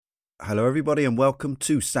Hello everybody and welcome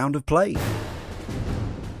to Sound of Play.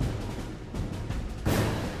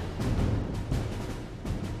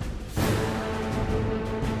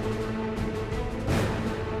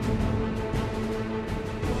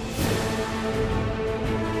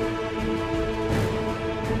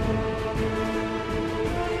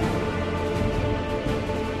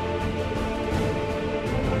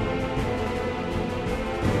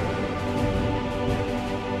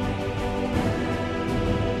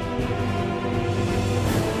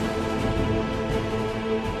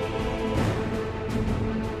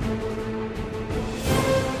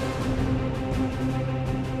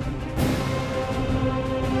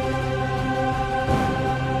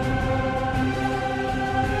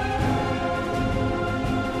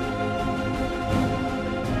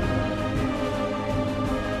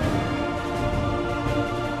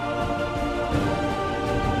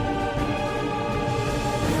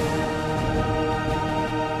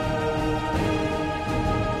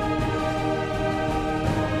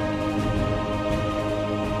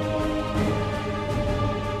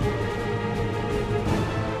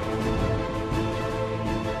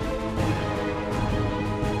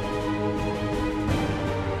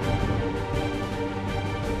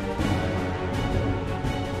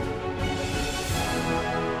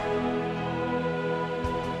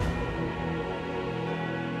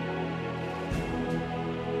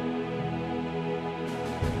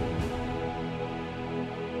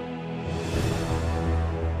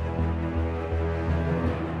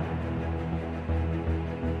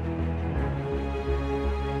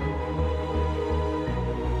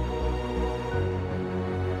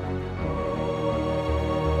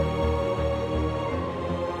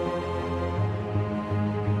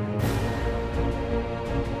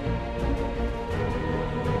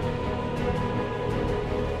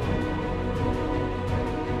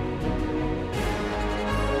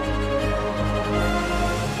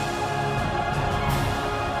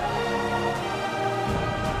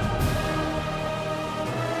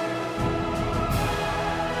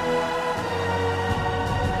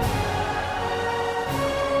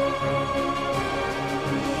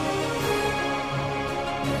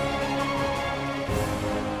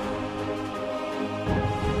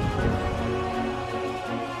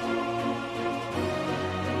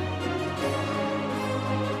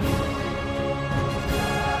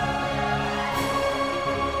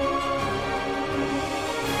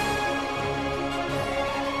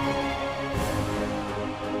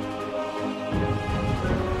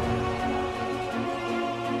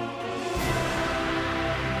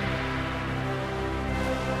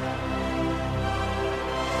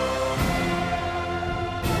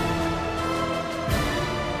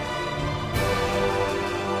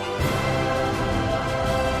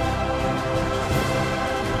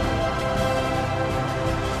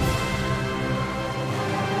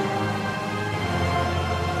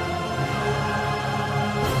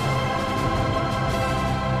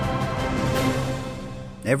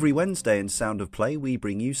 Every Wednesday in Sound of Play, we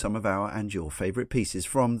bring you some of our and your favourite pieces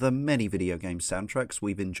from the many video game soundtracks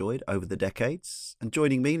we've enjoyed over the decades. And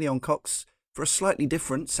joining me, Leon Cox, for a slightly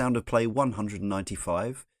different Sound of Play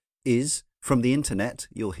 195 is, from the internet,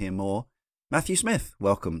 you'll hear more, Matthew Smith.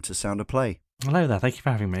 Welcome to Sound of Play. Hello there, thank you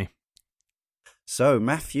for having me. So,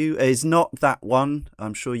 Matthew is not that one.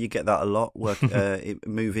 I'm sure you get that a lot,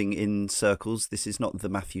 moving in circles. This is not the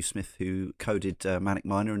Matthew Smith who coded Manic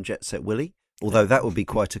Miner and Jet Set Willy. Although that would be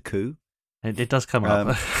quite a coup. It does come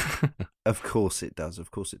up. Of course it does.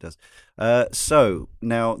 So,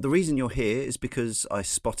 now, the reason you're here is because I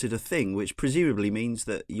spotted a thing, which presumably means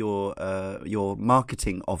that your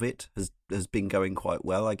marketing of it has been going quite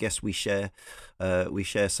well. I guess we share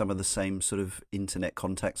some of the same sort of internet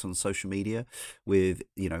contacts on social media with,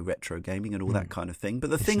 retro gaming and all that kind of thing.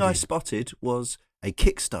 But the thing I spotted was a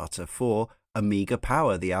Kickstarter for Amiga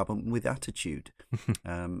Power, the album with Attitude.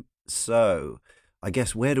 So, I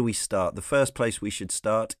guess where do we start? The first place we should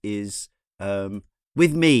start is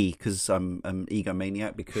with me, because I'm an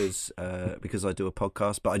egomaniac, because I do a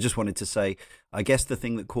podcast. But I just wanted to say, I guess the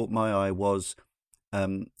thing that caught my eye was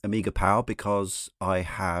Amiga Power, because I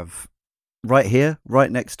have right here,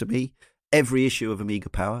 right next to me, every issue of Amiga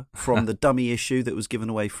Power, from the dummy issue that was given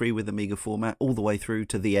away free with Amiga format, all the way through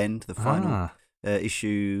to the end, the final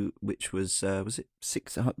issue, which was it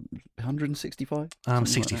 665?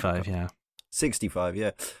 65, yeah. 65, yeah.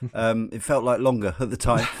 It felt like longer at the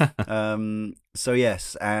time. So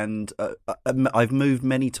yes, and I've moved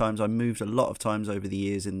many times. I moved a lot of times over the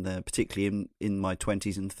years, particularly in my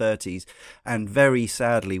 20s and 30s, and very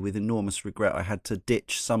sadly, with enormous regret, I had to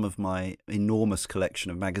ditch some of my enormous collection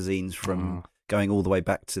of magazines from going all the way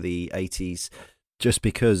back to the 80s just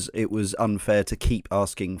because it was unfair to keep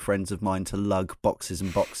asking friends of mine to lug boxes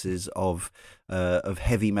and boxes of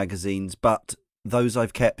heavy magazines. But those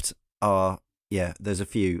I've kept are, yeah, there's a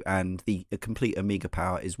few, and the complete Amiga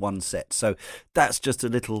Power is one set. So that's just a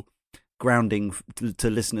little grounding to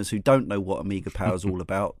listeners who don't know what Amiga Power is all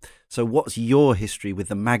about. So what's your history with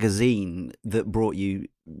the magazine that brought you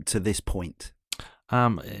to this point?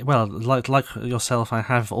 Well, like yourself, I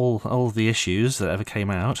have all the issues that ever came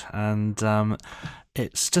out, and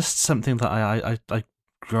it's just something that I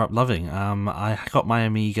grew up loving. I got my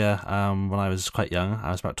Amiga when I was quite young.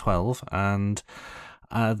 I was about 12, and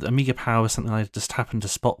the Amiga Power was something I just happened to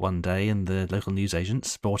spot one day in the local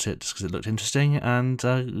newsagents. Bought it just because it looked interesting, and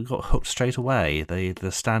got hooked straight away.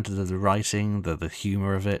 The standard of the writing, the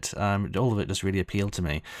humour of it, all of it just really appealed to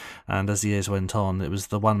me. And as the years went on, it was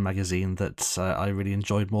the one magazine that I really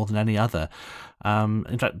enjoyed more than any other.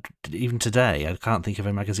 In fact, even today, I can't think of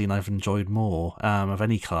a magazine I've enjoyed more of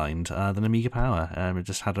any kind than Amiga Power. It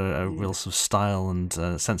just had a real sort of style and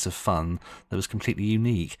sense of fun that was completely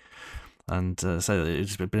unique. And so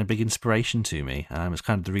it's been a big inspiration to me. It's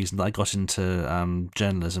kind of the reason that I got into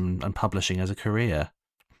journalism and publishing as a career.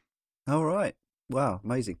 All right. Wow,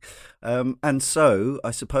 amazing. And so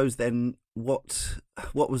I suppose then what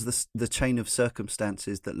was the chain of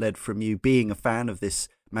circumstances that led from you being a fan of this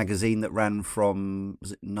magazine that ran from,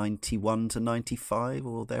 was it 91 to 95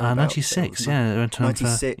 or thereabouts? 96, yeah.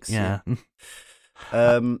 96, yeah.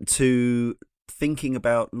 To thinking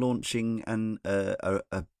about launching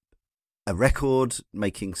a record,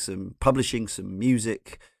 publishing some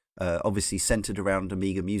music, obviously centered around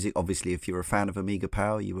Amiga music. Obviously, if you're a fan of Amiga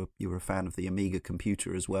Power, you were a fan of the Amiga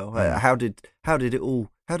computer as well. How did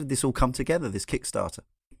this all come together? This Kickstarter.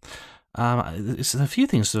 It's a few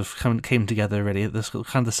things sort of came together really at this kind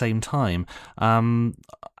of the same time.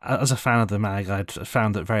 As a fan of the mag, I'd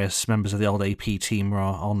found that various members of the old AP team were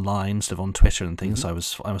online, sort of on Twitter and things. Mm-hmm.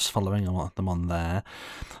 So I was following them on there,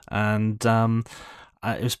 and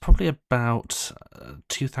it was probably about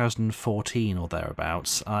 2014 or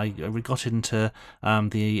thereabouts. I got into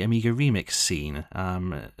the Amiga remix scene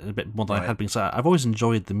a bit more than I had been. So I've always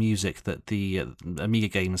enjoyed the music that the Amiga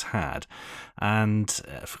games had, and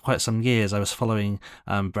for quite some years I was following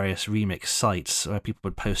various remix sites where people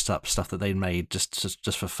would post up stuff that they'd made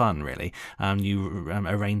just for fun, really, new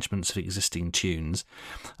arrangements of existing tunes,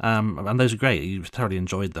 and those are great. You thoroughly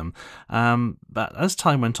enjoyed them, but as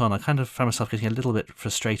time went on, I kind of found myself getting a little bit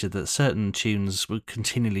frustrated that certain tunes were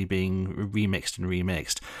continually being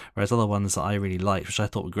remixed, whereas other ones that I really liked, which I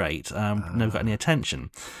thought were great, never got any attention.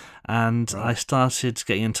 And I started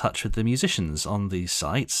getting in touch with the musicians on these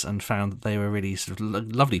sites and found that they were really sort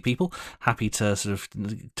of lovely people, happy to sort of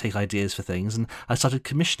take ideas for things. And I started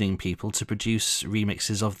commissioning people to produce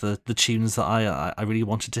remixes of the tunes that I really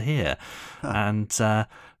wanted to hear. And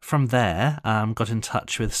from there, got in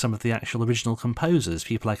touch with some of the actual original composers,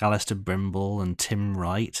 people like Alistair Brimble and Tim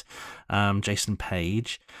Wright, Jason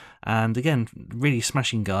Page. And again, really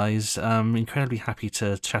smashing guys, incredibly happy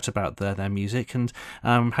to chat about their music, and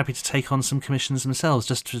happy to take on some commissions themselves,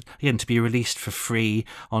 just to be released for free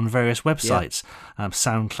on various websites,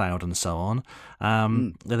 SoundCloud and so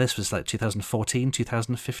on. This was like 2014,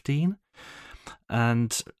 2015.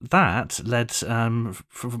 And that led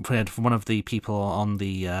from one of the people on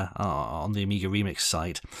the Amiga Remix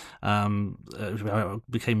site, I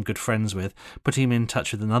became good friends with, putting him in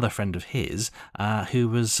touch with another friend of his who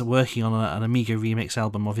was working on an Amiga Remix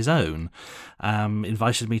album of his own.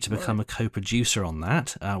 Invited me to become a co-producer on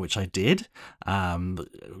that, which I did.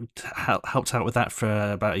 Helped out with that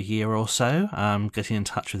for about a year or so, getting in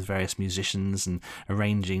touch with various musicians and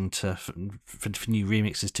arranging for new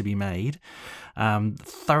remixes to be made.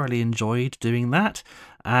 Thoroughly enjoyed doing that,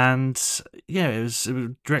 and it was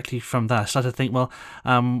directly from that I started to think, well,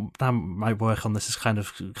 my work on this is kind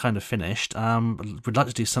of finished. Would like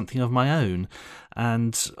to do something of my own,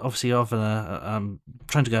 and obviously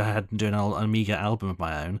trying to go ahead and do an Amiga album of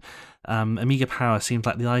my own. Amiga Power seemed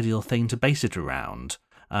like the ideal thing to base it around.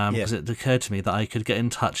 Because it occurred to me that I could get in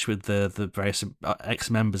touch with the various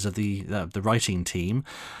ex-members of the writing team,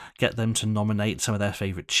 get them to nominate some of their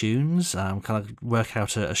favourite tunes, kind of work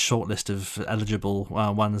out a short list of eligible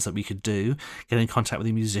ones that we could do, get in contact with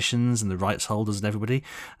the musicians and the rights holders and everybody,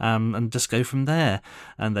 and just go from there.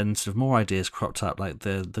 And then sort of more ideas cropped up, like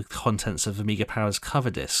the contents of Amiga Power's cover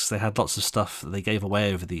discs. They had lots of stuff that they gave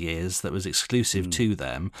away over the years that was exclusive to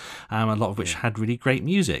them, a lot of which had really great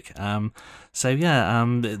music. So yeah,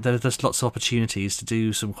 there's lots of opportunities to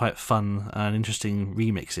do some quite fun and interesting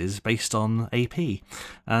remixes based on AP,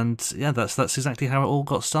 and yeah, that's exactly how it all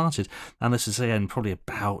got started. And this is again probably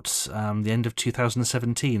about the end of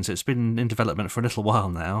 2017, so it's been in development for a little while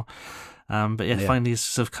now. But yeah, finally it's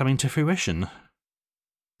sort of coming to fruition.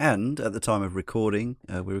 And at the time of recording,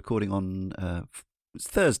 we're recording on it's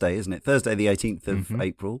Thursday, isn't it? Thursday, the 18th of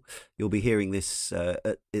April. You'll be hearing this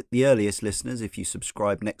at the earliest, listeners, if you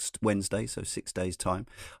subscribe next Wednesday, so 6 days' time.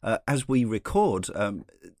 As we record,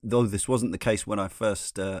 though this wasn't the case when I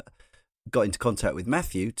first got into contact with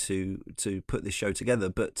Matthew to put this show together,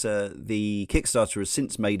 but the Kickstarter has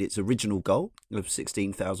since made its original goal of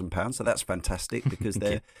 £16,000, so that's fantastic because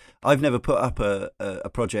I've never put up a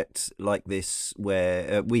project like this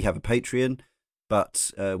where we have a Patreon,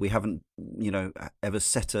 but we haven't ever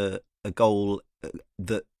set a goal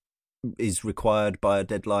that is required by a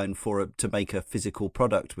deadline to make a physical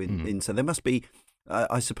product in. So there must be,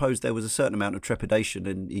 I suppose there was a certain amount of trepidation,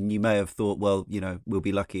 and you may have thought, well, we'll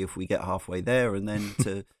be lucky if we get halfway there, and then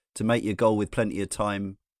to make your goal with plenty of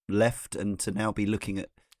time left, and to now be looking at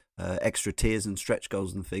extra tiers and stretch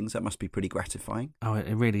goals and things, that must be pretty gratifying. Oh,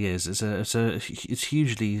 it really is. It's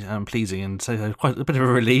hugely pleasing, and so quite a bit of a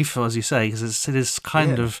relief, as you say, because it is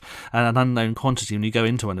kind of an unknown quantity when you go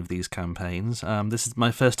into one of these campaigns. This is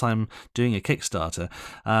my first time doing a Kickstarter.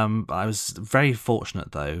 I was very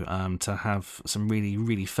fortunate though to have some really,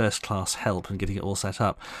 really first class help in getting it all set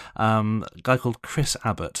up. A guy called Chris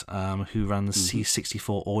Abbott, who runs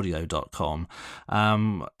C64audio.com.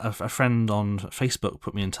 A friend on Facebook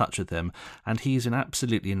put me in touch with him, and he's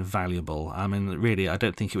absolutely invaluable. I mean, really, I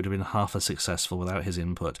don't think it would have been half as successful without his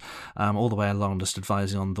input, all the way along, just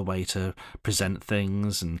advising on the way to present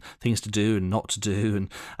things and things to do and not to do,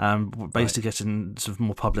 and ways to get in sort of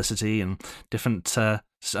more publicity and different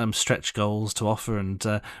stretch goals to offer and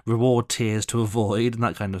reward tiers to avoid and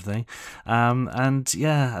that kind of thing.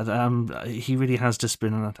 He really has just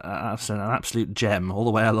been an absolute gem all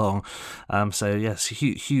the way along. So yes,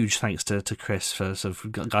 huge thanks to Chris for sort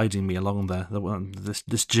of guiding me along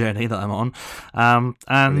this journey that I'm on.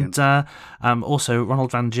 Also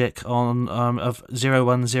Ronald Van Dyck of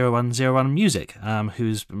 010101 Music,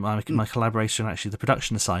 who's my collaborator and actually the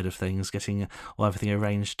production side of things, getting everything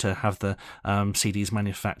arranged to have the CDs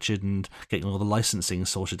manufactured and getting all the licensing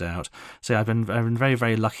sorted out. So I've been very,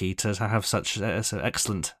 very lucky to have such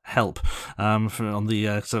excellent help on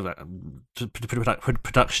the sort of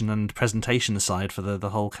production and presentation side for the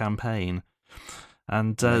whole campaign.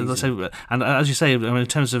 And as you say, I mean, in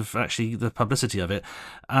terms of actually the publicity of it,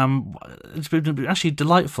 it's been actually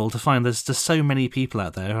delightful to find there's just so many people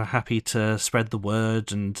out there who are happy to spread the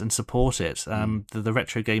word and support it. The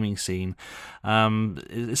retro gaming scene,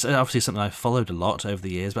 it's obviously something I've followed a lot over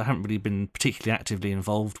the years, but I haven't really been particularly actively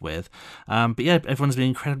involved with. But yeah, everyone's been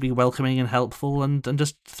incredibly welcoming and helpful and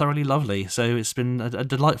just thoroughly lovely. So it's been a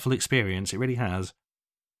delightful experience. It really has.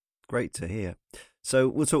 Great to hear. So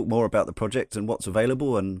we'll talk more about the project and what's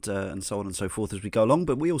available and so on and so forth as we go along.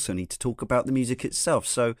 But we also need to talk about the music itself.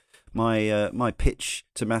 So my pitch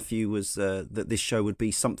to Matthew was that this show would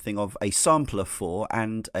be something of a sampler for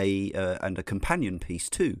and a companion piece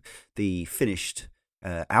to the finished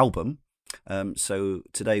album. So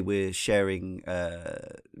today we're sharing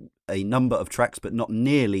a number of tracks, but not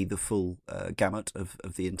nearly the full gamut of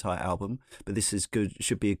the entire album. But this is good;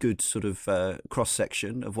 should be a good sort of cross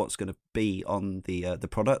section of what's going to be on the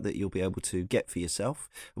product that you'll be able to get for yourself.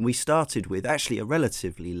 And we started with actually a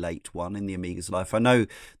relatively late one in the Amiga's life. I know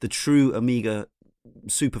the true Amiga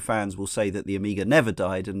super fans will say that the Amiga never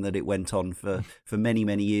died and that it went on for many,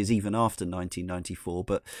 many years, even after 1994.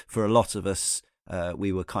 But for a lot of us,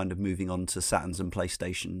 we were kind of moving on to Saturns and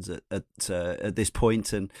PlayStations at this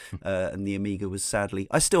point, and the Amiga was sadly.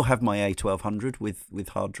 I still have my A1200 with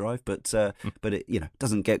hard drive, but it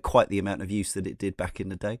doesn't get quite the amount of use that it did back in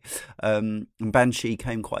the day. And Banshee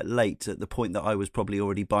came quite late, at the point that I was probably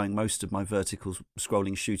already buying most of my vertical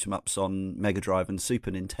scrolling shoot 'em ups on Mega Drive and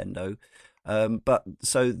Super Nintendo. But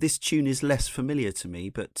so this tune is less familiar to me,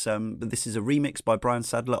 but this is a remix by Brian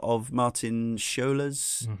Sadler of Martin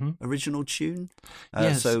Scholer's original tune.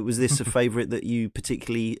 Yes. So was this a favourite that you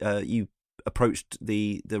particularly you approached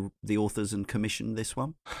the authors and commissioned this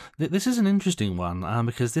one? This is an interesting one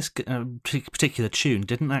because this particular tune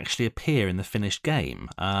didn't actually appear in the finished game.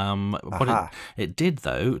 But it did,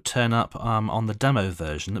 though, turn up on the demo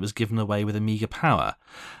version that was given away with Amiga Power,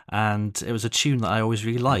 and it was a tune that I always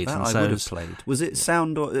really liked. That and I so would have played. Was it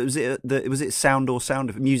sound or was it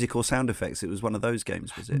sound music or sound effects? It was one of those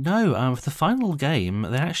games, was it? No, for the final game,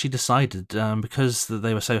 they actually decided because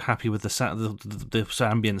they were so happy with the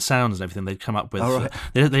ambient sounds and everything, they'd come up with. Oh, right.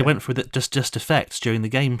 They went through just effects during the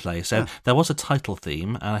gameplay. So Yeah. there was a title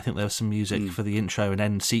theme, and I think there was some music for the intro and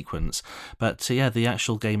end sequence. But the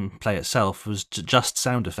actual gameplay itself was just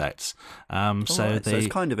sound effects. So it's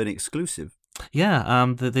kind of an exclusive.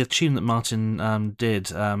 Yeah, the tune that Martin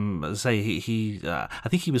did, as I say, I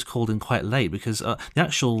think he was called in quite late because the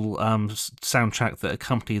actual soundtrack that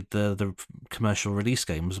accompanied the commercial release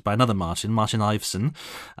game was by another Martin Iveson,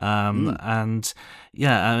 and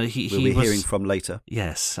he We'll be was hearing from later.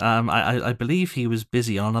 Yes, I believe he was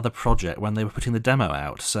busy on another project when they were putting the demo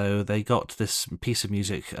out, so they got this piece of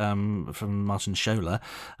music from Martin Scholler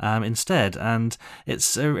instead, and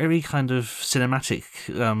it's a very kind of cinematic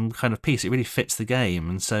kind of piece. It really fits the game,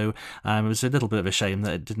 and so it was a little bit of a shame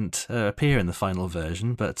that it didn't appear in the final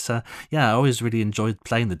version. But I always really enjoyed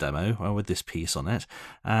playing the demo with this piece on it,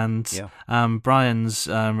 and Brian's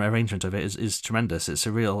arrangement of it is tremendous. It's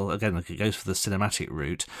a real, again, it goes for the cinematic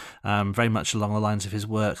route, very much along the lines of his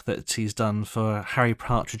work that he's done for Harry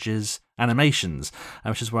Partridge's animations,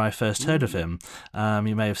 which is where I first heard of him.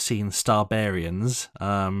 You may have seen Starbarians,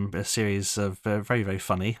 a series of very, very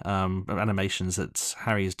funny animations that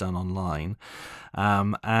Harry's done online.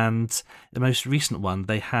 And the most recent one,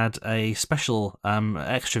 they had a special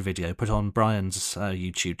extra video put on Brian's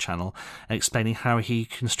YouTube channel explaining how he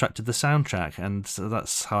constructed the soundtrack, and so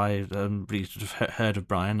that's how I really heard of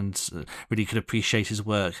Brian and really could appreciate his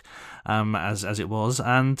work as it was,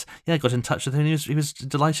 and got in touch with him. He was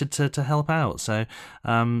delighted to help out. So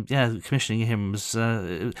commissioning him was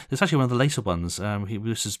it's actually one of the later ones.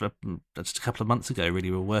 This is just a couple of months ago.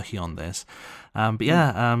 Really, we were working on this,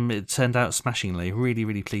 it turned out smashingly. Really,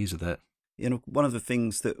 really pleased with it. One of the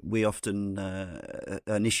things that we often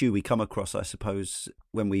an issue we come across, I suppose,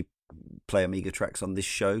 when we play Amiga tracks on this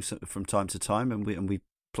show from time to time, and we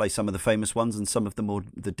play some of the famous ones and some of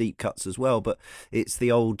the deep cuts as well, but it's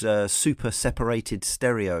the old super separated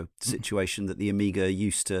stereo situation that the Amiga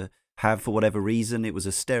used to have for whatever reason. It was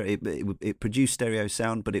a stereo. It produced stereo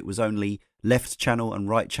sound, but it was only left channel and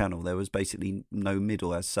right channel. There was basically no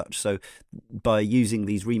middle as such. So by using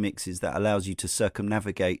these remixes, that allows you to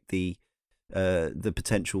circumnavigate the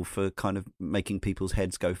potential for kind of making people's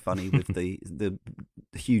heads go funny with the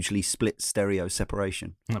hugely split stereo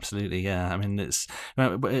separation. Absolutely, yeah. I mean, it's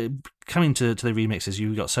coming to the remixes,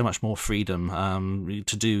 you've got so much more freedom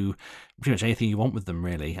to do pretty much anything you want with them,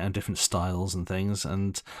 really, and different styles and things.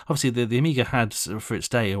 And obviously, the Amiga had, for its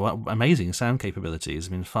day, amazing sound capabilities.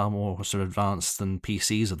 I mean, far more sort of advanced than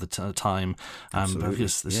PCs of the time.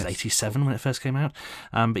 This is 87 when it first came out.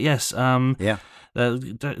 But yes, when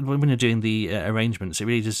you're doing the arrangements, it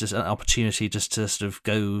really is just an opportunity just to sort of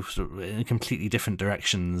go in completely different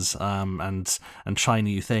directions and try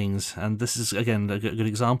new things. And this is, again, a good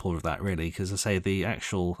example of that, really, because I say the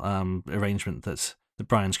actual arrangement that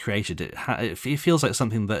Brian's created, it feels like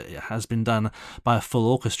something that has been done by a full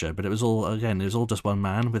orchestra, but it was all just one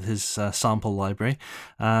man with his sample library,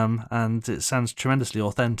 and it sounds tremendously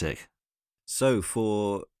authentic. So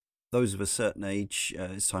for those of a certain age,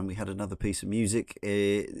 it's time we had another piece of music.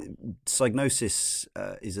 Psygnosis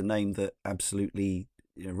is a name that absolutely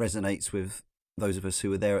resonates with those of us who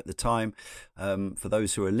were there at the time. For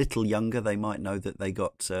those who are a little younger, they might know that they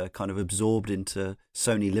got kind of absorbed into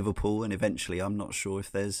Sony Liverpool, and eventually, I'm not sure if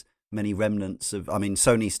there's many remnants of. I mean,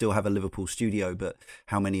 Sony still have a Liverpool studio, but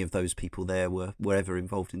how many of those people there were ever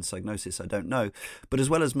involved in Psygnosis, I don't know. But as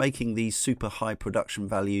well as making these super high production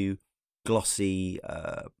value, glossy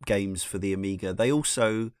games for the Amiga, they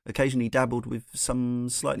also occasionally dabbled with some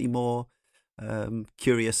slightly more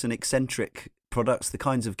curious and eccentric products, the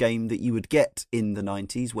kinds of game that you would get in the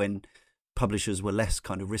 90s when publishers were less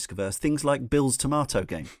kind of risk averse. Things like Bill's Tomato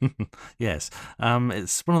Game. Yes,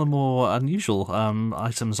 it's one of the more unusual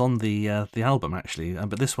items on the album, actually.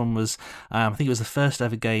 But this one was, I think it was the first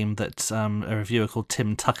ever game that a reviewer called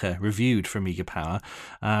Tim Tucker reviewed for Amiga Power,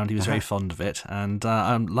 and he was very fond of it. And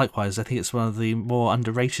likewise, I think it's one of the more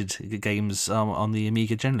underrated games on the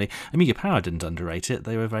Amiga generally. Amiga Power didn't underrate it;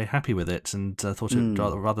 they were very happy with it and thought it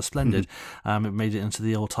rather splendid. It made it into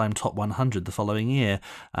the all-time top 100 the following year.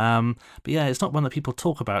 But yeah, it's not one that people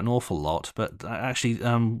talk about an awful lot, but actually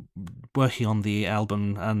working on the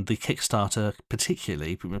album and the Kickstarter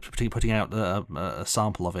particularly putting out a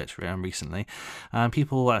sample of it recently,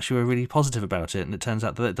 people actually were really positive about it, and it turns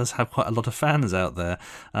out that it does have quite a lot of fans out there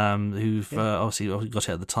who've obviously got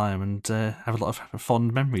it at the time and have a lot of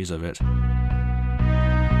fond memories of it.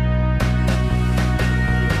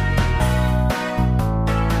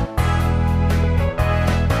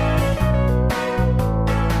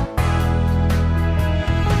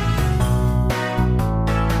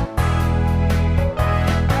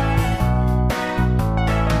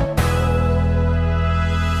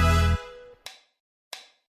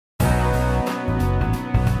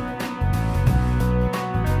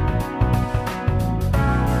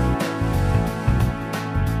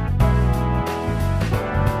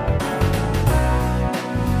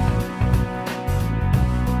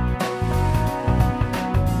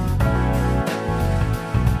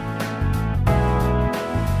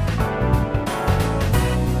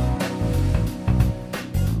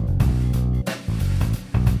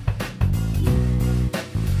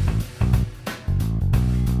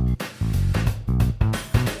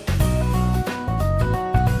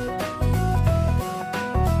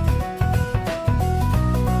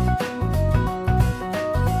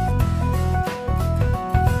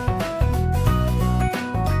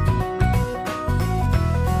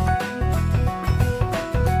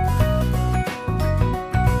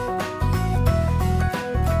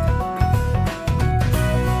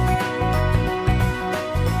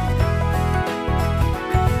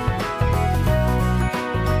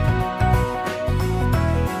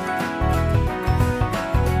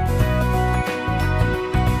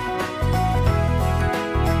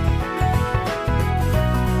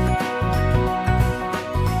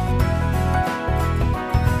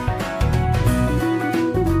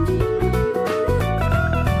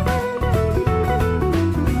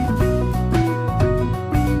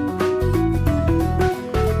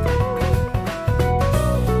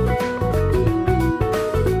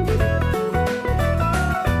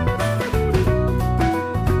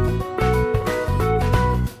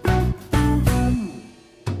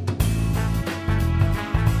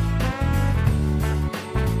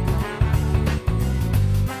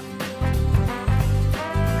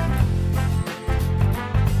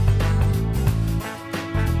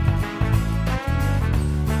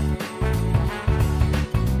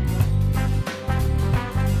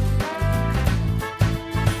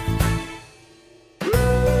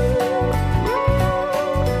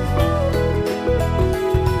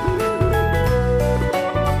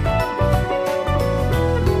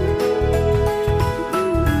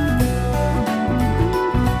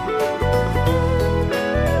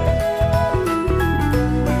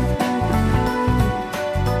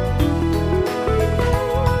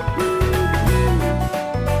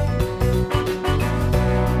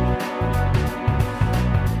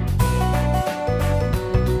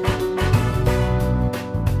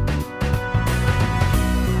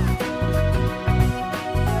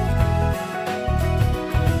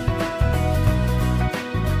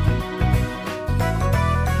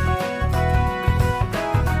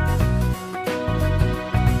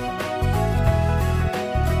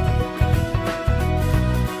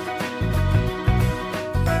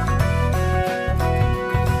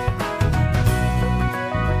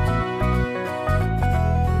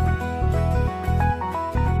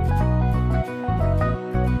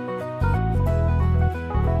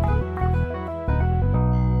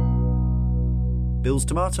 Bill's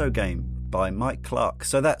Tomato Game by Mike Clark.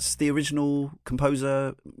 So that's the original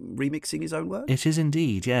composer remixing his own work? It is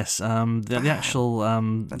indeed, yes. The actual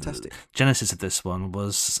fantastic genesis of this one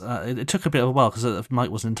was, it took a bit of a while because Mike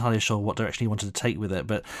wasn't entirely sure what direction he wanted to take with it,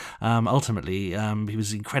 but ultimately he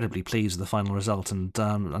was incredibly pleased with the final result, and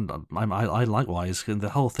I likewise. The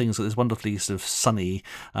whole thing's got this wonderfully sort of sunny,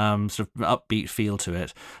 sort of upbeat feel to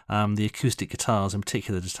it. The acoustic guitars in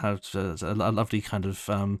particular just have a lovely kind of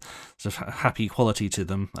sort of happy quality to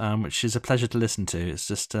them, which is a pleasure to listen to. It's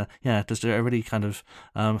just just a really kind of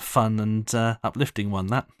fun and uplifting one,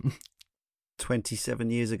 that.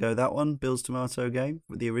 27 years ago, that one, Bill's Tomato Game,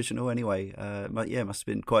 the original anyway. Must have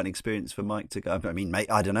been quite an experience for Mike to go. I mean,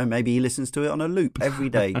 I don't know, maybe he listens to it on a loop every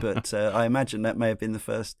day, but I imagine that may have been the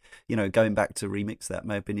first, going back to remix, that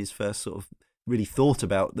may have been his first sort of really thought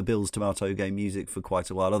about the Bill's Tomato Game music for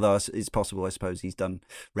quite a while, although it's possible, I suppose, he's done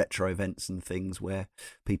retro events and things where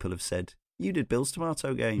people have said, you did Bill's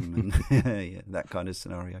Tomato Game, and that kind of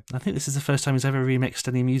scenario. I think this is the first time he's ever remixed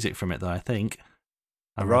any music from it, though, I think.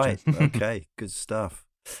 Right, okay, good stuff.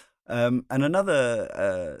 And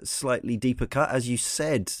another slightly deeper cut, as you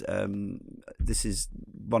said, this is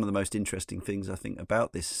one of the most interesting things, I think,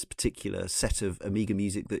 about this particular set of Amiga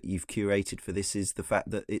music that you've curated for this is the fact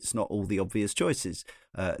that it's not all the obvious choices.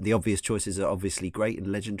 The obvious choices are obviously great and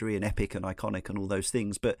legendary and epic and iconic and all those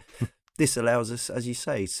things, but this allows us, as you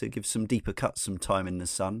say, to give some deeper cuts, some time in the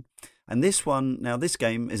sun. And this one, now this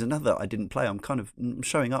game is another I didn't play. I'm kind of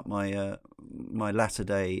showing up my my latter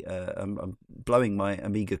day. I'm blowing my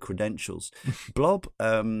Amiga credentials. Blob.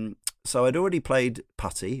 So I'd already played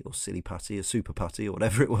Putty or Silly Putty or Super Putty or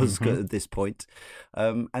whatever it was at this point.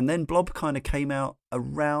 And then Blob kind of came out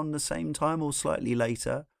around the same time or slightly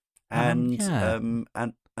later. And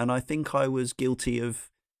I think I was guilty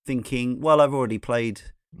of thinking, well, I've already played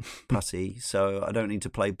Putty, so I don't need to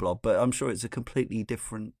play Blob, but I'm sure it's a completely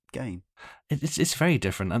different game. It's very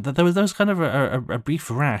different. And there was kind of a brief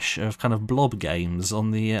rash of kind of Blob games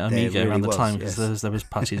on the Amiga really around the time, because there was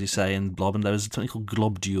Putty, as you say, and Blob, and there was something called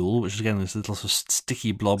Glob Duel, which is again this little sort of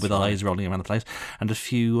sticky blob with eyes rolling around the place, and a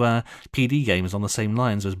few PD games on the same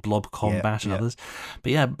lines. There's Blob Combat and others.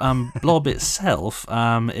 But Blob itself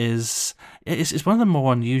it's one of the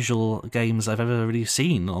more unusual games I've ever really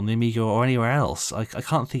seen on the Amiga or anywhere else. I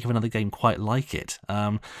can't think of another game quite like it.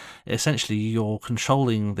 Essentially, you're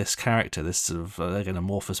controlling this character, this sort of again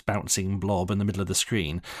amorphous bouncing blob in the middle of the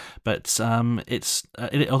screen, but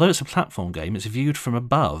although it's a platform game, it's viewed from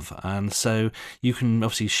above, and so you can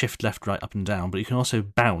obviously shift left, right, up and down, but you can also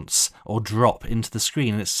bounce or drop into the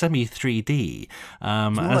screen, and it's semi 3D.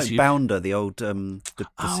 Like Bounder, the old the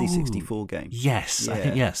C64 game. Yes, I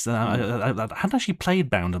think yes. I hadn't actually played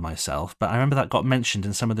Bounder myself, but I remember that got mentioned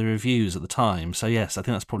in some of the reviews at the time. So yes, I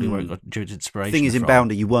think that's probably where it got its inspiration. The thing is, in from.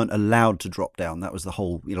 Bounder, you weren't allowed to drop down. That was the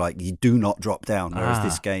whole, you do not drop down. Whereas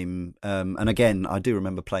this game, and again, I do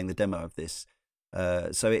remember playing the demo of this.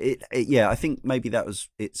 So I think maybe that was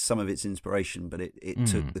some of its inspiration, but it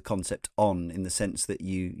took the concept on in the sense that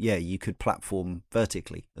you could platform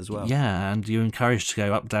vertically as well. Yeah, and you're encouraged to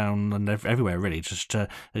go up, down, and everywhere really. Just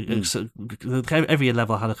every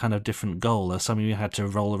level had a kind of different goal. Some of you had to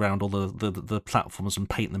roll around all the platforms and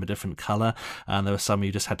paint them a different colour, and there were some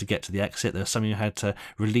you just had to get to the exit. There were some you had to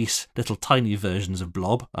release little tiny versions of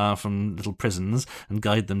Blob from little prisons and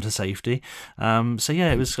guide them to safety.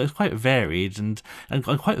 It was quite varied and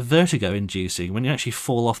quite vertigo-inducing when you actually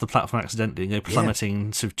fall off the platform accidentally and go plummeting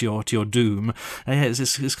to your doom.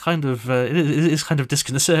 It's kind of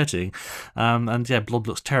disconcerting, and Blob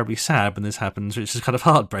looks terribly sad when this happens, which is kind of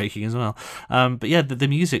heartbreaking as well. The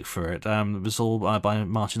music for it was all by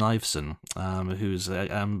Martin Iveson, who's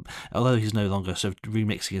although he's no longer sort of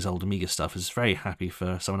remixing his old Amiga stuff, is very happy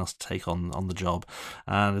for someone else to take on the job.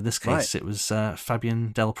 And in this case, it was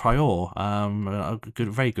Fabien Del Prior, a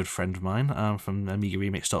very good friend of mine from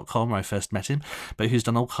AmigaRemix.com, where I first met him, but who's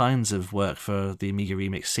done all kinds of work for the Amiga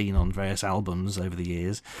Remix scene on various albums over the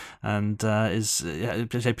years, and is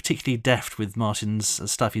particularly deft with Martin's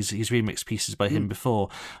stuff. He's remixed pieces by him before,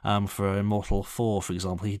 for Immortal 4, for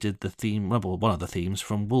example. He did the theme, one of the themes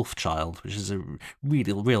from Wolfchild, which is a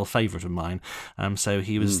real favourite of mine. So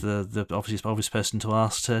he was the obvious person to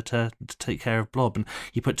ask to take care of Blob, and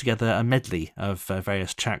he put together a medley of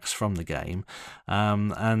various tracks from the game,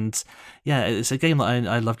 it's a game that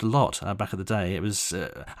I loved a lot back in the day. It was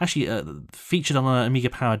actually featured on an Amiga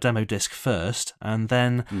Power demo disc first, and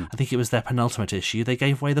then I think it was their penultimate issue, they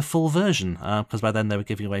gave away the full version, because by then they were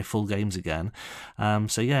giving away full games again.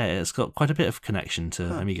 It's got quite a bit of connection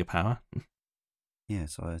to Amiga Power.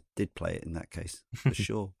 Yes, I did play it in that case, for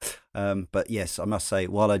sure. But yes, I must say,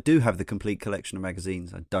 while I do have the complete collection of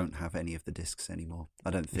magazines, I don't have any of the discs anymore. I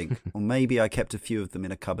don't think. Or maybe I kept a few of them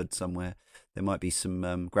in a cupboard somewhere. There might be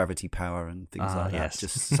some Gravity Power and things like that. Yes.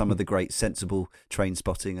 Just some of the great sensible Train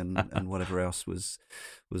Spotting and whatever else was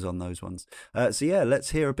on those ones. So yeah,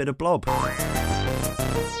 let's hear a bit of Blob.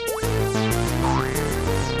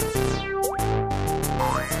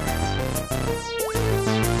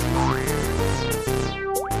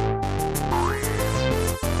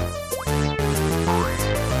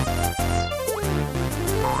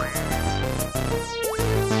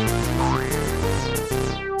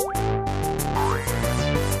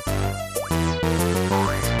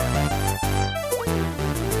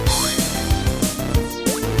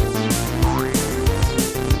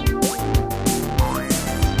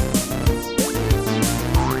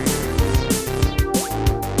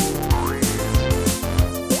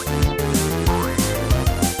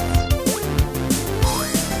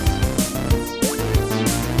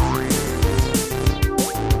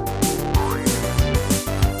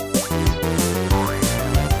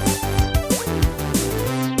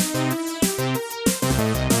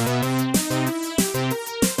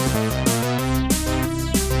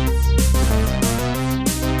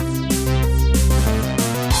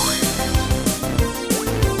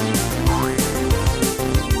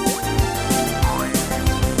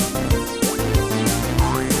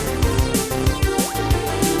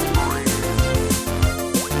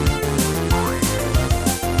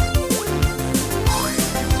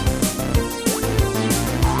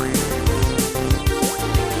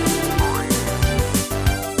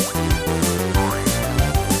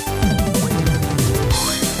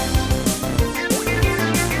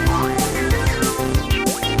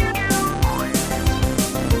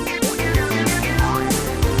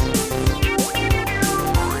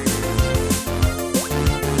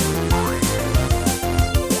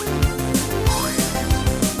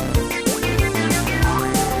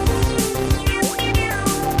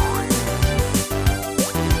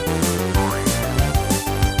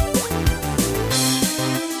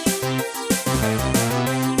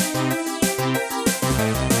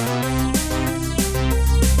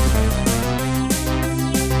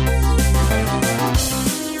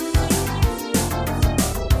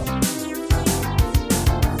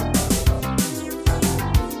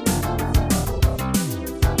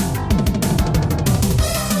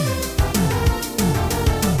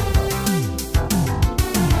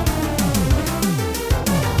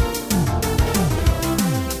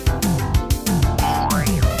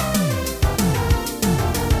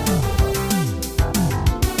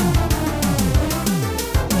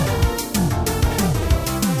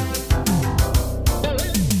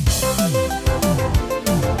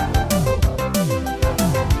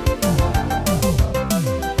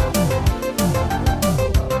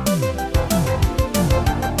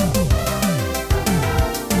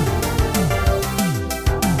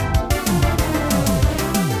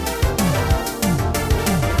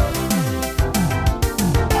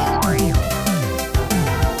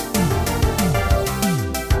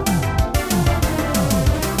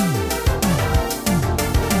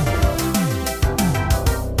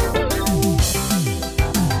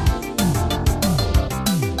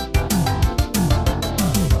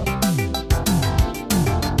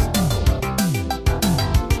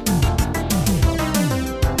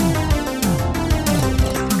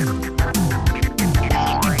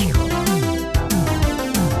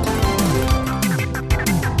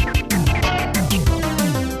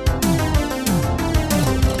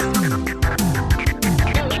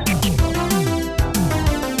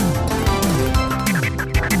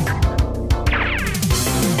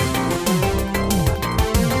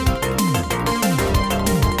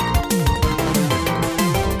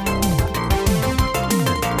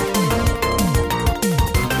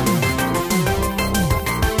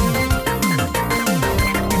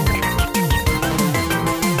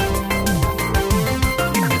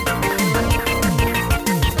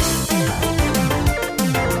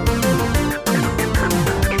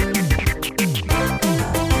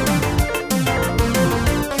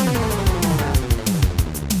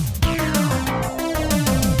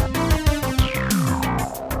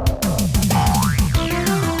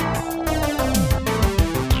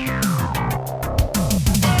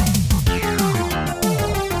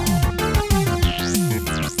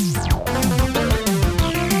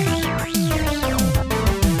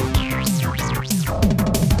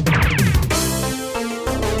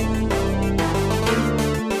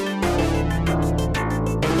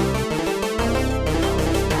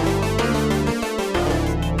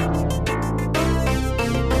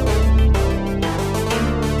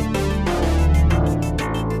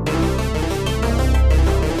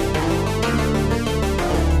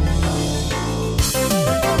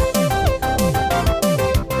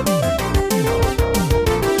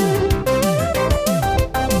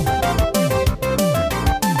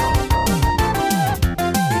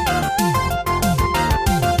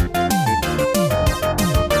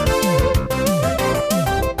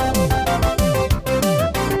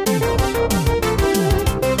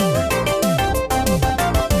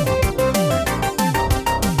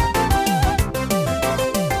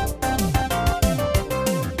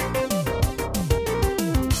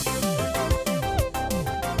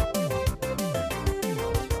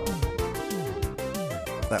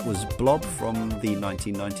 That was Blob from the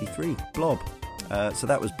 1993 Blob. So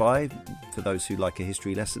that was for those who like a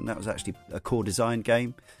history lesson, that was actually a Core Design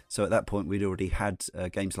game. So at that point, we'd already had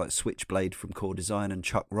games like Switchblade from Core Design and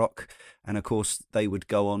Chuck Rock. And of course, they would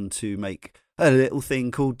go on to make a little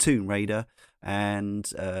thing called Tomb Raider. And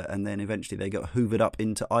then eventually they got hoovered up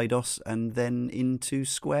into IDOS and then into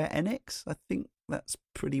Square Enix. I think that's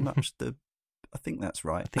pretty much I think that's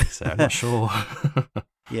right. I think so. I'm not sure.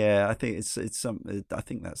 Yeah, I think it's I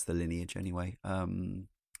think that's the lineage anyway.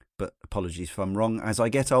 But apologies if I'm wrong. As I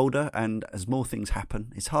get older and as more things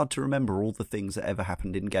happen, it's hard to remember all the things that ever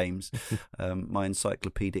happened in games. My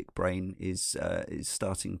encyclopedic brain is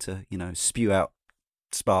starting to, spew out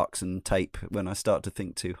sparks and tape when I start to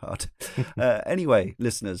think too hard. Anyway,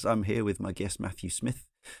 listeners, I'm here with my guest Matthew Smith,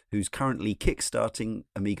 who's currently kickstarting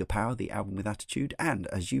Amiga Power, the album with attitude, and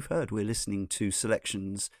as you've heard, we're listening to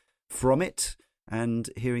selections from it and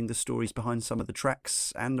hearing the stories behind some of the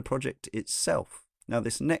tracks and the project itself. Now,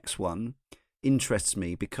 this next one interests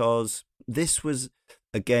me because this was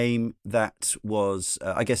a game that was,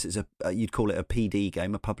 I guess it's you'd call it a PD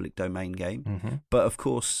game, a public domain game. Mm-hmm. But of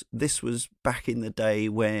course, this was back in the day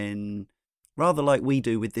when, rather like we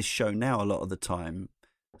do with this show now a lot of the time,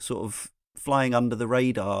 sort of flying under the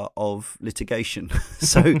radar of litigation.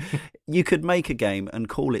 So you could make a game and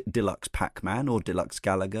call it Deluxe Pac-Man or Deluxe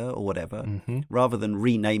Gallagher or whatever, rather than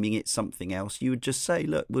renaming it something else. You would just say,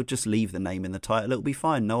 look, we'll just leave the name in the title. It'll be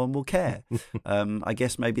fine. No one will care. I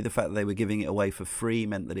guess maybe the fact that they were giving it away for free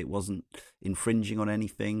meant that it wasn't infringing on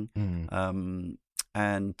anything.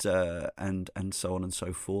 And so on and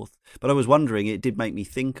so forth. But I was wondering, it did make me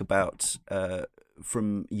think about,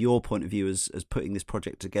 from your point of view as putting this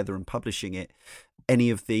project together and publishing it,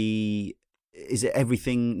 is it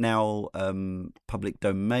everything now public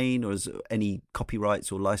domain, or is any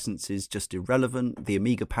copyrights or licenses just irrelevant? The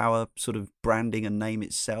Amiga Power sort of branding and name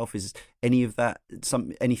itself, is any of that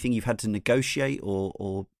anything you've had to negotiate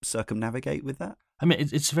or circumnavigate with that? I mean,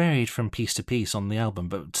 it's varied from piece to piece on the album,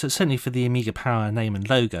 but certainly for the Amiga Power name and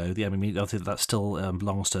logo, the Amiga, I think that still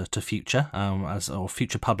belongs to Future, or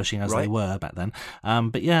Future Publishing as they were back then.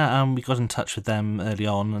 But yeah, we got in touch with them early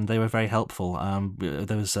on, and they were very helpful.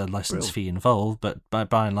 There was a license fee involved, but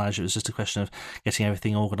by and large, it was just a question of getting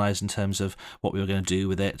everything organised in terms of what we were going to do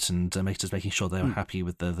with it, and making sure they were happy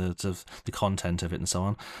with the content of it and so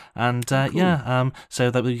on. And cool.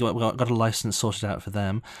 So that we got a license sorted out for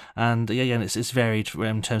them, and and it's very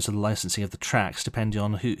in terms of the licensing of the tracks, depending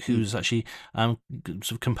on who's actually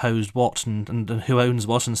sort of composed what and who owns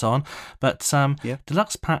what and so on. But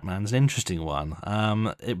Deluxe Pac-Man is an interesting one.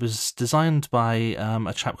 It was designed by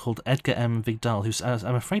a chap called Edgar M. Vigdal, who's,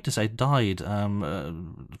 I'm afraid to say, died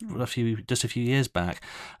just a few years back.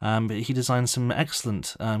 But he designed some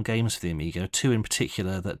excellent games for the Amiga, two in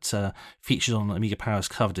particular that featured on Amiga Power's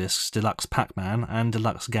cover discs: Deluxe Pac-Man and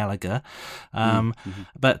Deluxe Gallagher.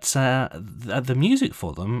 But the music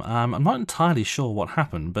for them, I'm not entirely sure what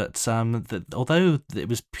happened, but although it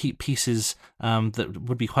was pieces that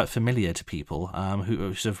would be quite familiar to people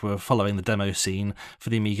who sort of were following the demo scene for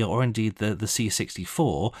the Amiga or indeed the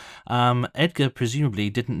C64, Edgar presumably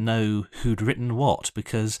didn't know who'd written what,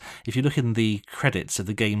 because if you look in the credits of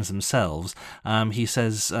the games themselves, he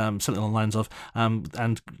says something along the lines of,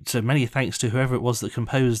 and so many thanks to whoever it was that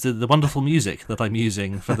composed the wonderful music that I'm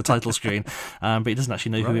using for the title screen, but he doesn't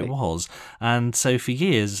actually know who it was. And so for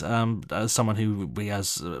years, as someone who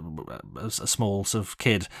as a small sort of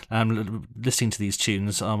kid listening to these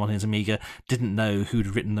tunes on his Amiga, didn't know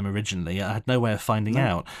who'd written them originally. I had no way of finding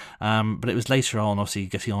out. But it was later on, obviously,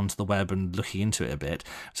 getting onto the web and looking into it a bit,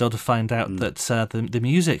 so to find out that the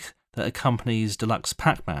music that accompanies Deluxe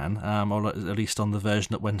Pac-Man, or at least on the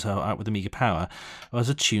version that went out with Amiga Power, was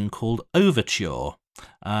a tune called Overture,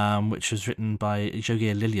 which was written by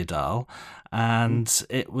Jogir Liljedahl, and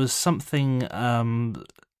it was something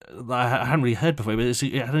I hadn't really heard before, but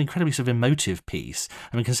it had an incredibly sort of emotive piece.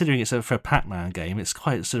 I mean, considering it's for a Pac-Man game, it's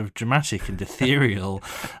quite sort of dramatic and ethereal,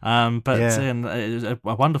 but a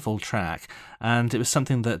wonderful track. And it was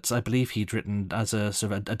something that I believe he'd written as a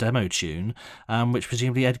sort of a demo tune, which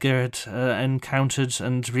presumably Edgar had encountered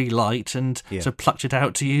and really liked, and sort of plucked it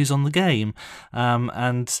out to use on the game.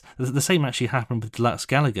 And the same actually happened with Deluxe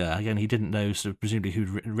Gallagher. Again, he didn't know, sort of presumably,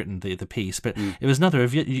 who'd written the piece, but it was another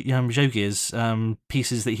of Jogir's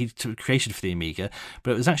pieces that created for the Amiga,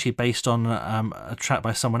 but it was actually based on a track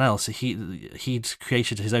by someone else. He'd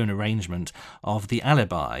created his own arrangement of the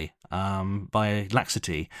Alibi by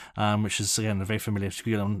Laxity, which is again very familiar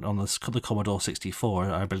on the Commodore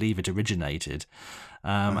 64. I believe it originated.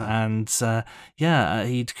 He'd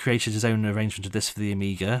created his own arrangement of this for the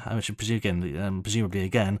Amiga, which presumably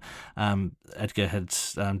again Edgar had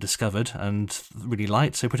discovered and really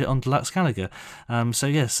liked, so put it on Deluxe Gallagher. So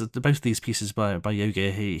yes, both of these pieces by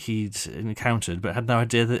Yogi he'd encountered, but had no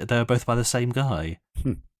idea that they were both by the same guy.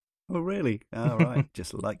 Oh, really? All right.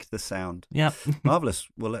 Just like the sound. Yeah. Marvellous.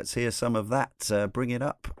 Well, let's hear some of that. Bring it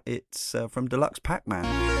up. It's from Deluxe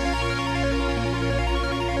Pac-Man.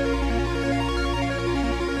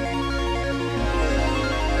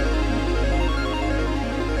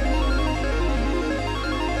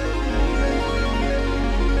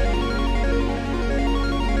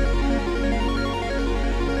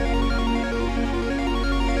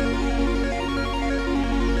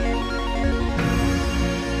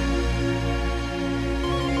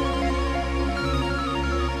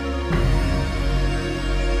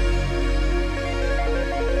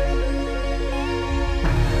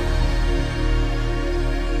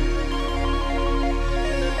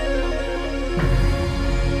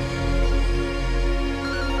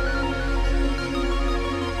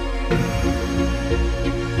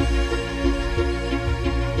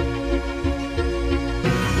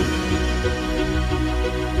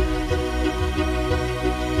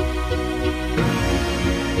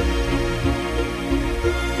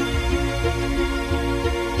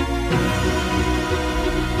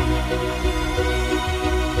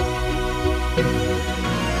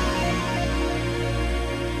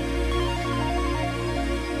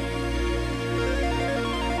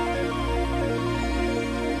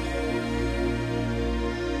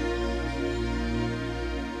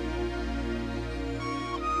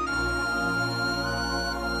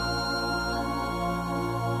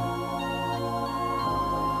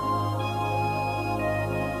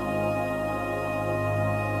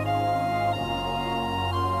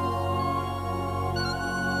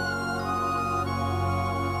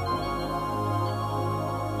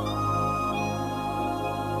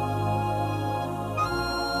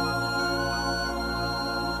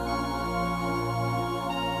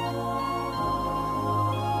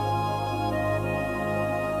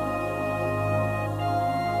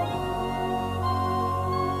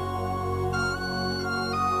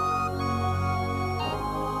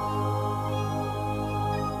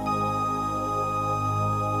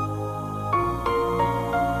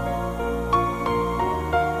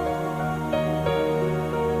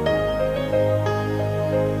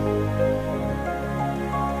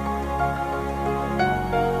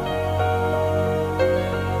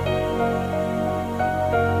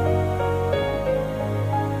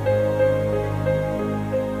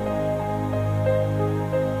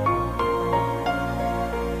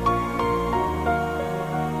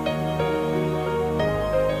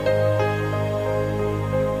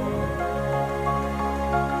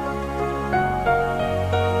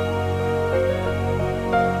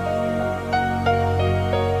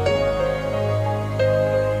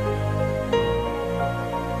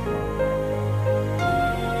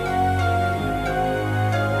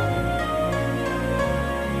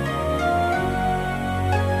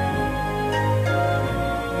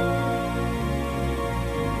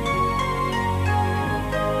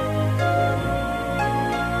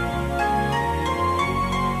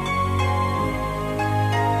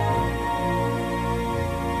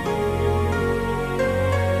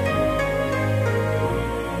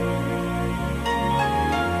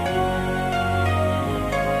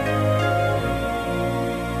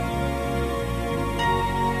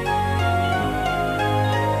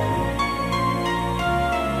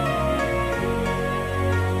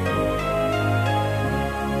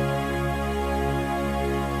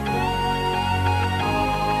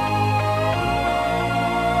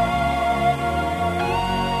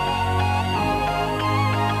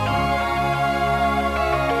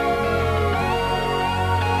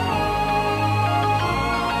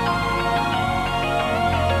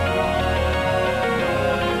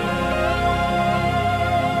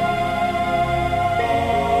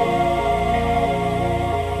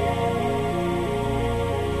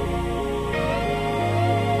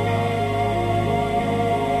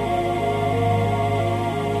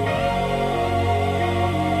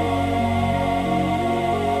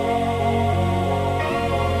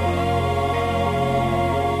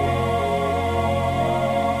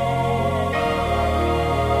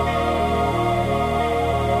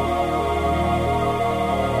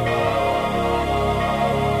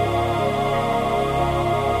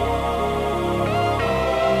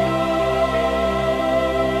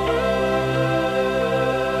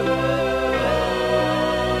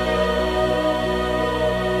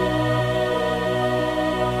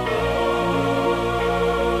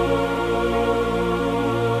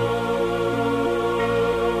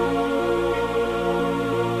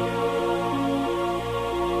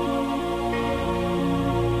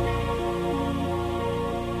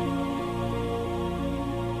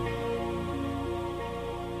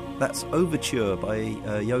 That's Overture by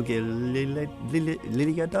Yogi Liliada?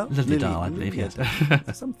 Liliada, I believe, yes.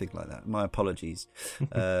 Something like that. My apologies.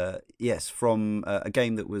 Yes, from a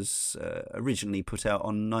game that was originally put out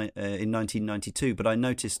in 1992, but I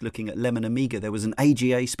noticed looking at Lemon Amiga there was an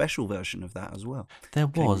AGA special version of that as well. There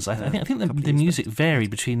was. I think the music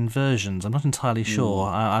varied between versions. I'm not entirely sure.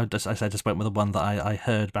 I just went with the one that I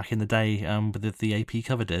heard back in the day with the AP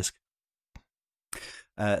cover disc.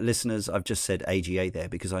 Listeners, I've just said AGA there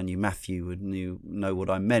because I knew Matthew would know what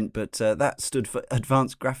I meant, but that stood for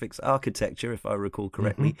Advanced Graphics Architecture, if I recall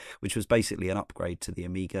correctly, which was basically an upgrade to the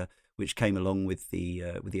Amiga, which came along with the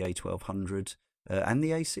A1200 and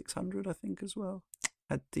the A600, I think, as well.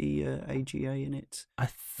 Had the AGA in it. I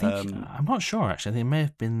think I'm not sure actually. I think it may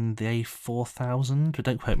have been the A4000, but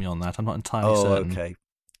don't quote me on that. I'm not entirely certain. Okay.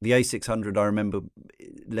 The A600, I remember,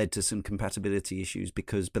 led to some compatibility issues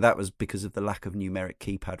but that was because of the lack of numeric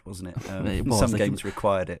keypad, wasn't it? It was. Some games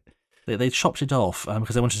required it. They chopped it off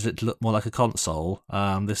because they wanted it to look more like a console,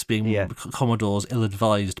 this being Commodore's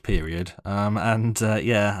ill-advised period.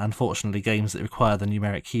 Unfortunately, games that require the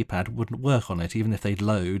numeric keypad wouldn't work on it, even if they'd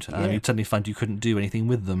load. You'd suddenly find you couldn't do anything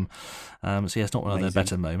with them. It's not one of their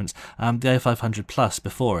better moments. The A500 Plus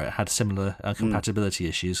before it had similar compatibility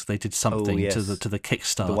issues. They did something to the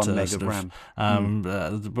Kickstarter. The 1 meg of RAM.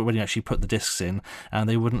 But when you actually put the discs in,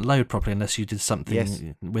 they wouldn't load properly unless you did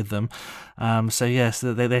something with them.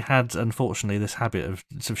 They had, unfortunately, this habit of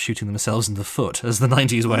sort of shooting themselves in the foot as the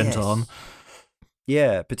 90s went on.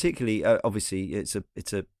 Yeah, particularly, obviously, it's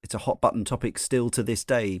a hot button topic still to this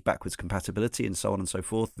day, backwards compatibility and so on and so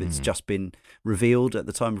forth. It's just been revealed at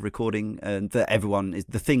the time of recording, and that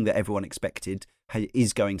the thing that everyone expected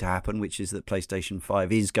is going to happen, which is that PlayStation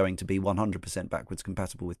 5 is going to be 100% backwards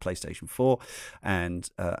compatible with PlayStation 4, and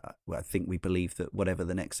I think we believe that whatever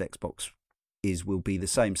the next Xbox will be the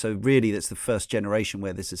same. So really, that's the first generation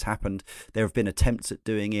where this has happened. There have been attempts at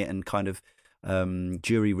doing it and kind of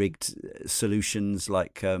jury-rigged solutions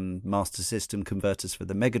like Master System converters for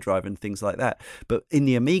the Mega Drive and things like that. But in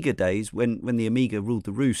the Amiga days, when the Amiga ruled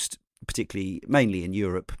the roost, mainly in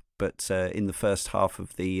Europe, but in the first half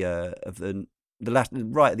of right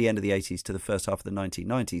at the end of the 80s to the first half of the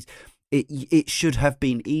 1990s, it should have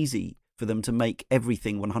been easy for them to make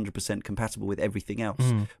everything 100% compatible with everything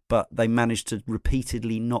else, but they managed to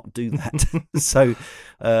repeatedly not do that. So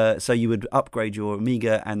you would upgrade your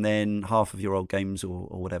Amiga, and then half of your old games or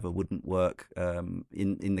whatever wouldn't work.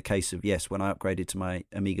 In the case of when I upgraded to my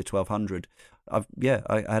Amiga 1200, I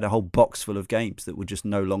had a whole box full of games that would just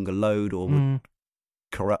no longer load or would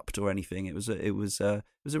corrupt or anything. It was a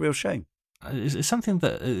real shame. It's something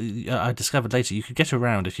that I discovered later. You could get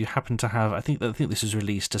around if you happen to have. I think this was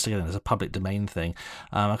released just again as a public domain thing,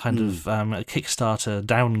 a kind of a Kickstarter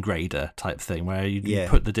downgrader type thing, where you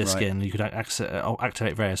put the disc in, you could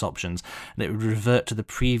activate various options, and it would revert to the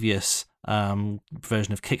previous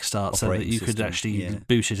version of Kickstart, so that you could actually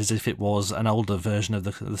boot it as if it was an older version of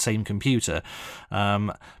the same computer.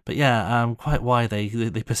 Quite why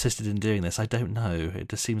they persisted in doing this, I don't know. It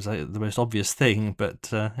just seems like the most obvious thing, but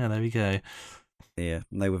there we go. Yeah,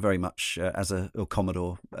 they were very much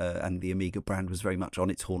Commodore and the Amiga brand was very much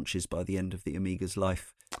on its haunches by the end of the Amiga's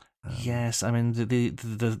life. Yes, I mean the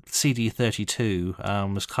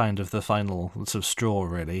CD32 was kind of the final sort of straw,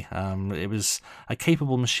 really. It was a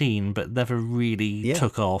capable machine, but never really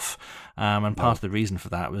took off. And part of the reason for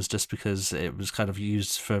that was just because it was kind of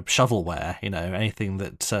used for shovelware. Anything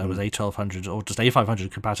that was A1200 or just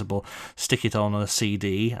A500 compatible, stick it on a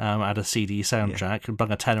CD, add a CD soundtrack, and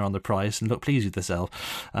bung a tenner on the price, and look pleased with yourself.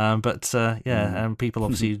 People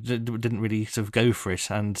obviously didn't really sort of go for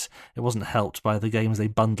it, and it wasn't helped by the games they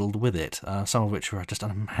bundled with it, some of which were just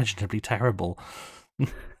unimaginably terrible.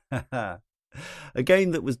 A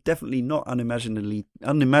game that was definitely not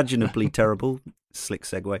unimaginably terrible, slick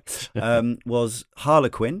segue, was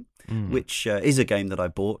Harlequin, which is a game that I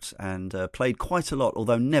bought and played quite a lot,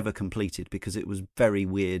 although never completed because it was very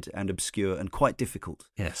weird and obscure and quite difficult.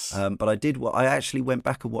 Yes. But I actually went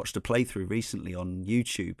back and watched a playthrough recently on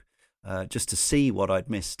YouTube, just to see what I'd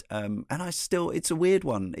missed. And it's a weird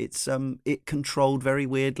one. It controlled very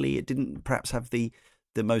weirdly. It didn't perhaps have the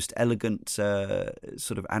most elegant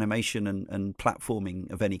sort of animation and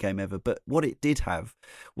platforming of any game ever. But what it did have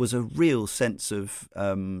was a real sense of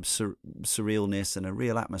surrealness and a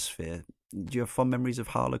real atmosphere. Do you have fond memories of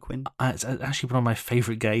Harlequin? It's actually one of my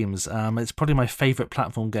favourite games. It's probably my favourite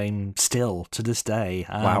platform game still to this day.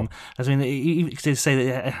 Wow. I mean, you could say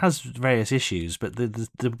that it has various issues, but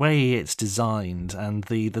the way it's designed and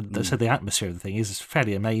the atmosphere of the thing is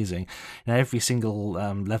fairly amazing. Every single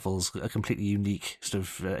level's a completely unique sort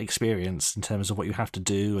of experience in terms of what you have to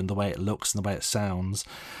do and the way it looks and the way it sounds.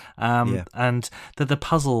 And the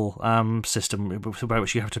puzzle system by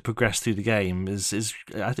which you have to progress through the game is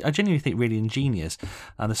I genuinely think really ingenious.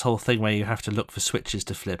 And this whole thing where you have to look for switches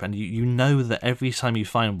to flip, and you know that every time you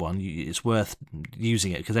find one, it's worth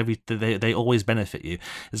using it because they always benefit you.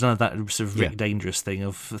 There's none of that sort of Rick Dangerous thing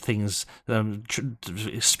of things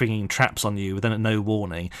springing traps on you without no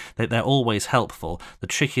warning. They're always helpful. The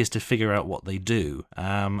trick is to figure out what they do,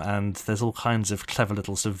 and there's all kinds of clever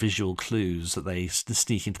little sort of visual clues that they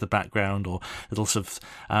sneak into the background, or little sort of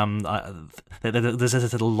there's a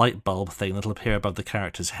little light bulb thing that'll appear above the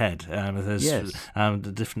character's head. There's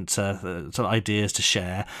different sort of ideas to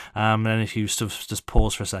share, and if you sort of just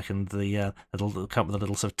pause for a second, it'll come with a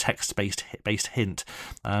little sort of text-based hint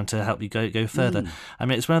to help you go further. I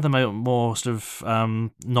mean, it's one of the more sort of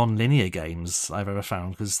non-linear games I've ever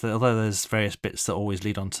found, because although there's various bits that always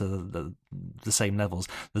lead on to the same levels,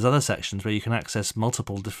 there's other sections where you can access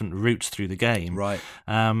multiple different routes through the game. Right.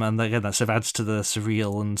 And again, that sort of adds to the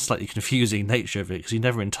surreal and slightly confusing nature of it, because you're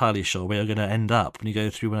never entirely sure where you're going to end up when you go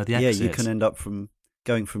through one of the exits. Yeah, you can end up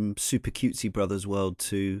going from Super Cutesy Brothers world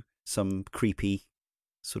to some creepy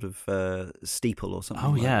sort of steeple or something.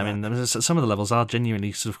 Oh like yeah, that. I mean, some of the levels are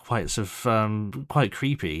genuinely sort of quite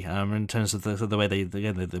creepy in terms of the way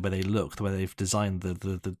the way they look, the way they've designed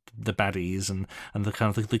the baddies and the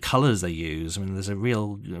kind of the colours they use. I mean, there's a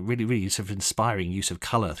really sort of inspiring use of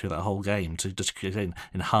colour through that whole game to just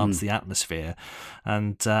enhance the atmosphere,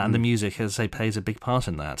 and the music, as I say, plays a big part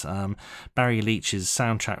in that. Barry Leach's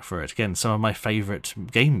soundtrack for it, again, some of my favourite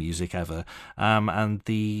game music ever, and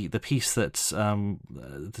the piece that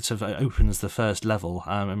sort of opens the first level,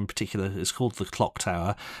 in particular, is called the Clock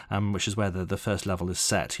Tower, which is where the first level is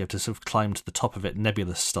set. You have to sort of climb to the top of it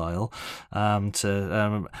nebulous style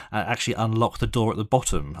to actually unlock the door at the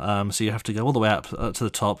bottom. So you have to go all the way up to the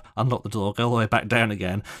top, unlock the door, go all the way back down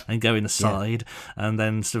again, and go inside, and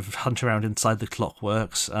then sort of hunt around inside the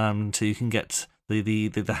clockworks till you can get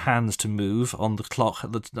the hands to move on the clock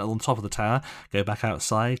on the top of the tower, go back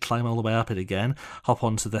outside, climb all the way up it again, hop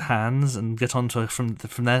onto the hands, and get onto from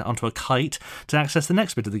there onto a kite to access the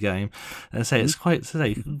next bit of the game. And it's quite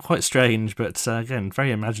strange, but again,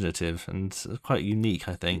 very imaginative and quite unique,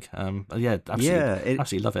 I think.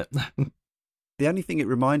 Absolutely love it. The only thing it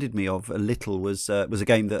reminded me of a little was a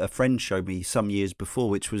game that a friend showed me some years before,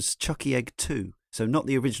 which was Chucky Egg 2. So not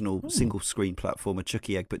the original single-screen platformer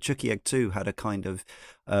Chucky Egg, but Chucky Egg 2 had a kind of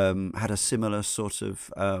had a similar sort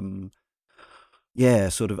of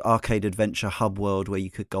arcade adventure hub world where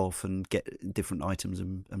you could go off and get different items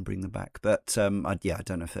and bring them back. But I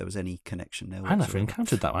don't know if there was any connection there. I never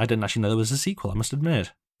encountered that one. I didn't actually know there was a sequel, I must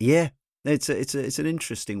admit. Yeah, it's an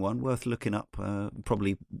interesting one, worth looking up.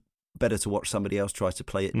 Probably better to watch somebody else try to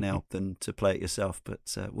play it now than to play it yourself, but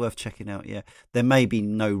worth checking out. Yeah, there may be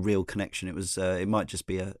no real connection. It might just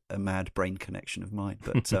be a mad brain connection of mine,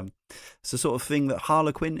 but it's the sort of thing that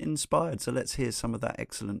Harlequin inspired. So let's hear some of that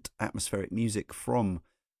excellent atmospheric music from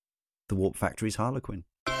the Warp Factory's Harlequin.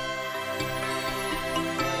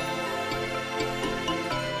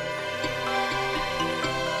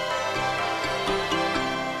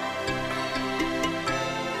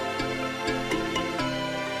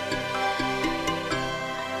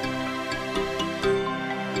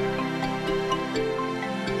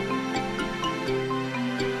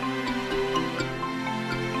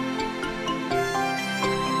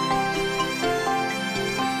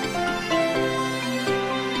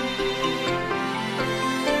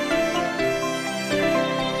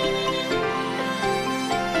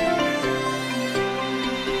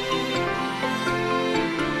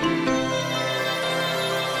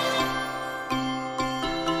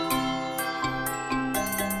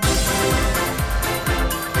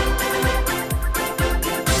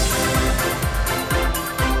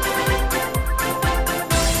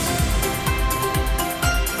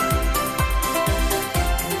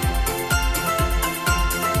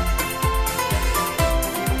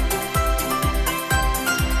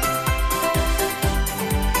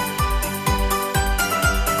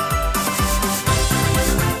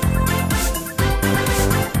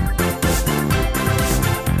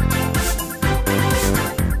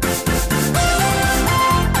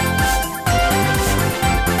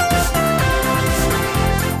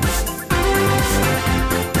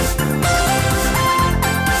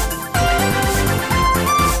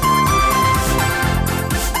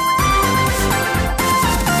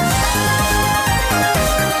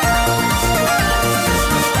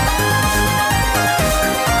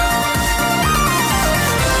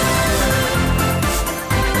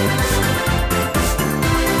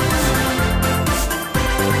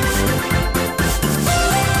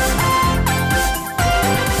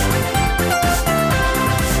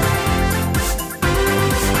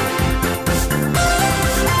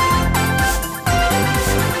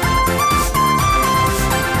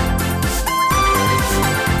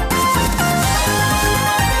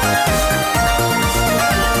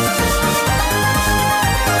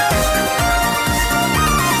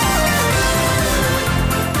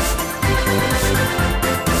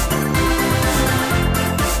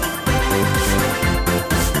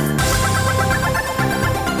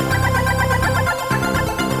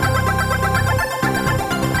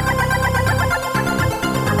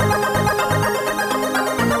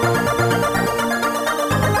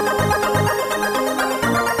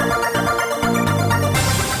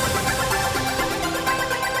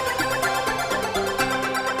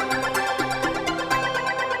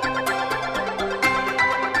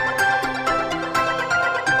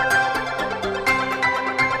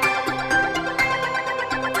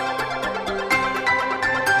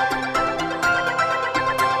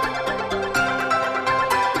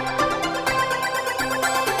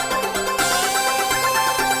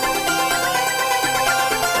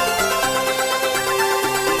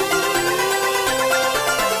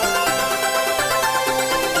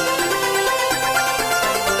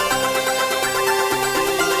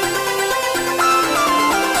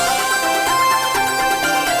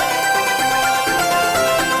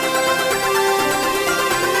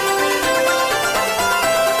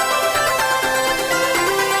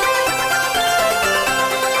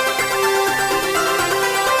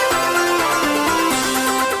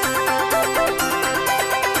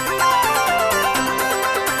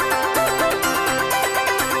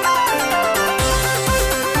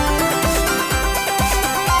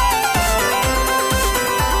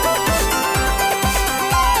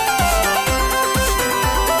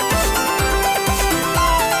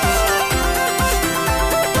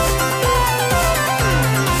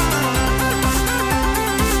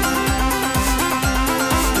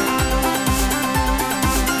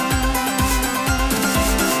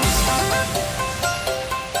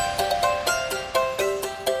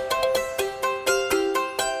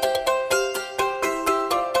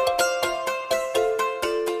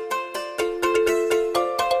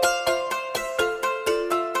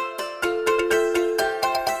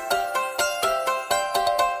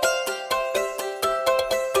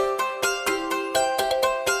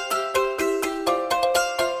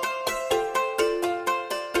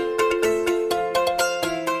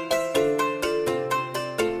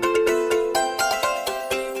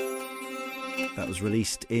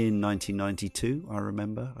 released in 1992. I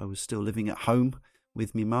remember I was still living at home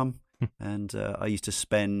with my mum, and I used to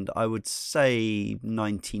spend, I would say,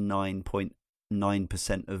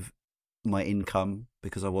 99.9% of my income,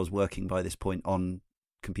 because I was working by this point, on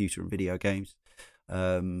computer and video games,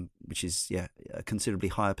 which is a considerably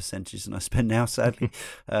higher percentage than I spend now, sadly.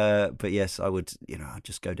 But yes, I would, I'd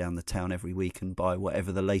just go down the town every week and buy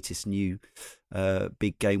whatever the latest new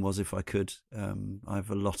big game was if I could. I have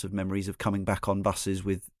a lot of memories of coming back on buses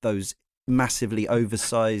with those massively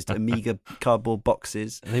oversized Amiga cardboard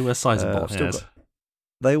boxes. They were sizable. Yes.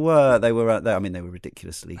 They were out there. I mean, they were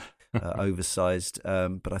ridiculously oversized,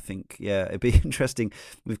 but I think it'd be interesting.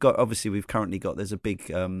 We've currently got, there's a big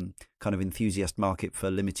kind of enthusiast market for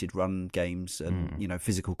limited run games and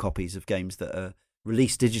physical copies of games that are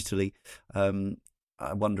released digitally.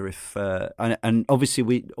 I wonder if and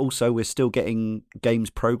obviously we're still getting games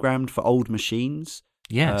programmed for old machines.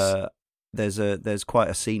 Yes. There's quite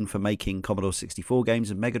a scene for making Commodore 64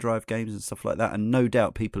 games and Mega Drive games and stuff like that, and no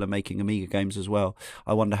doubt people are making Amiga games as well.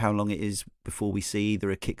 I wonder how long it is before we see either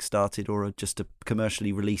a kickstarted or just a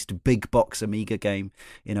commercially released big box Amiga game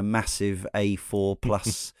in a massive A4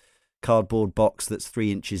 plus cardboard box that's 3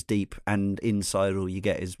 inches deep, and inside all you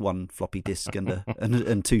get is one floppy disk and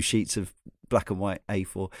and 2 sheets of black and white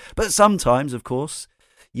A4. But sometimes, of course,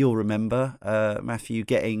 you'll remember, Matthew,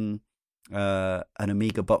 getting an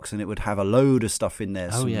Amiga box, and it would have a load of stuff in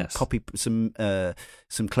there. Some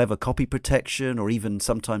clever copy protection, or even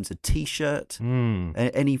sometimes a T-shirt.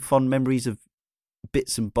 Any fond memories of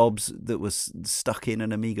bits and bobs that was stuck in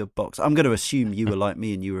an Amiga box? I'm going to assume you were like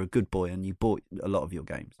me and you were a good boy and you bought a lot of your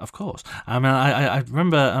games. Of course. I mean, I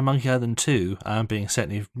remember Monkey Island 2 being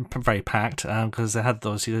certainly very packed, because they had,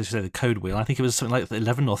 obviously, as you say, the code wheel. I think it was something like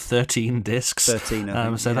 11 or 13 discs. 13, I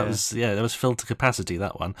think, so that was filled to capacity,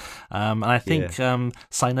 that one. And I think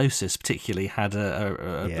Cyanosis particularly had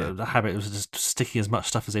a habit of just sticking as much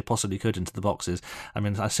stuff as they possibly could into the boxes. I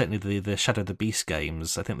mean, certainly the Shadow of the Beast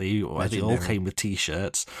games, I think they all came with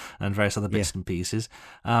T-shirts and various other bits and pieces.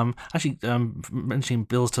 Actually, mentioning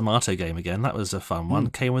Bill's Tomato game again, that was a fun one.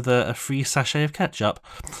 Came with a free sachet of ketchup,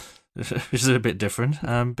 which is a bit different.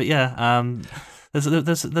 But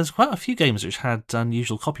there's quite a few games which had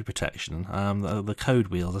unusual copy protection. The code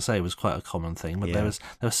wheel, as I say, was quite a common thing. But there was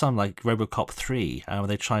some like RoboCop 3 where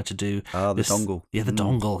they tried to do the dongle. Yeah, the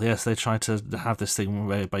dongle. Yes, they tried to have this thing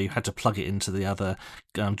where you had to plug it into the other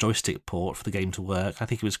joystick port for the game to work. I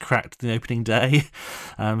think it was cracked the opening day.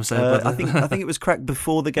 I think it was cracked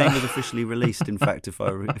before the game was officially released. In fact, if I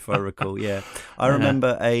recall, I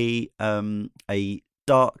remember a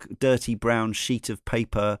dark, dirty brown sheet of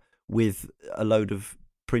paper with a load of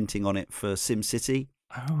printing on it for SimCity,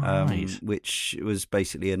 which was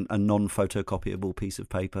basically a non-photocopyable piece of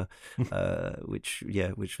paper, which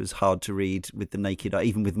was hard to read with the naked eye,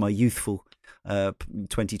 even with my youthful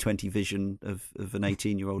 2020 vision of an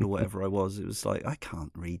 18-year-old or whatever I was. It was like, I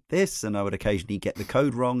can't read this, and I would occasionally get the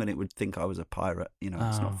code wrong, and it would think I was a pirate. It's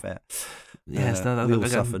not fair. Yes, we all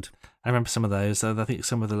suffered. I remember some of those. I think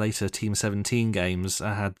some of the later Team 17 games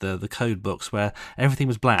had the code books where everything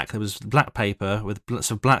was black. There was black paper with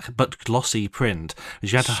some black but glossy print,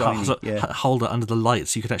 which you had to hold it under the light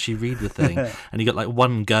so you could actually read the thing. And you got like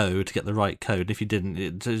one go to get the right code. If you didn't,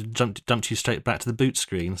 it jumped you straight back to the boot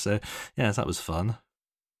screen. So, yes, that was fun.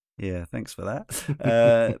 Yeah, thanks for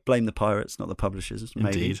that. Blame the pirates, not the publishers,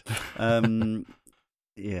 maybe. Indeed.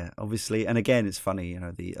 Yeah, obviously, and again, it's funny,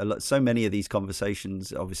 so many of these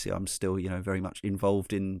conversations. Obviously, I'm still, very much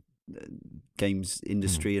involved in games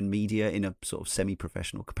industry and media in a sort of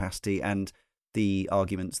semi-professional capacity, and the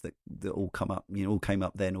arguments that all come up, all came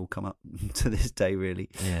up then, all come up to this day. Really,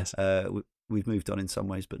 yes. We've moved on in some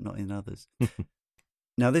ways, but not in others.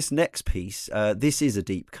 Now, this next piece, this is a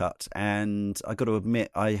deep cut, and I got to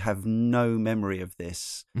admit, I have no memory of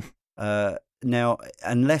this. Now,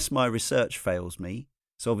 unless my research fails me.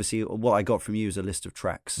 So obviously what I got from you is a list of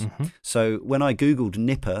tracks. So when I Googled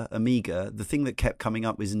Nipper Amiga, the thing that kept coming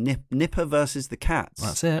up was Nipper versus the Cats.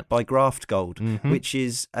 That's it. By Graft Gold, which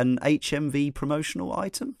is an HMV promotional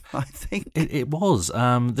item, I think. It was.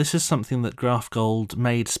 This is something that Graft Gold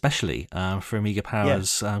made specially for Amiga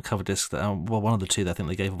Power's cover disc. One of the two that I think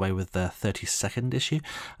they gave away with their 32nd issue.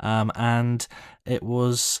 And it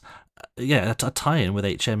was a tie-in with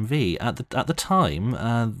HMV. At the time,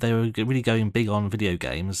 they were really going big on video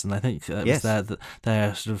games, and I think it was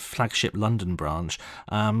their sort of flagship London branch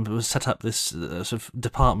was set up this sort of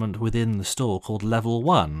department within the store called Level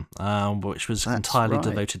 1, which was entirely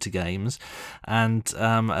devoted to games. And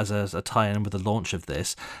as a tie-in with the launch of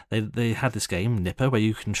this, they had this game Nipper, where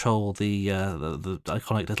you control the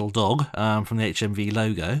iconic little dog from the HMV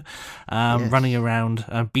logo, running around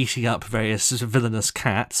beating up various sort of villainous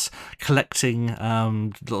cats, collecting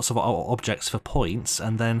lots of objects for points,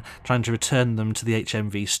 and then trying to return them to the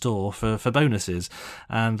HMV store for bonuses.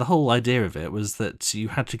 And the whole idea of it was that you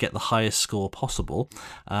had to get the highest score possible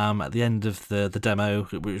at the end of the demo,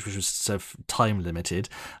 which was sort of time limited,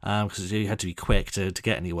 because you had to be quick to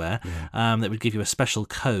get anywhere. That would give you a special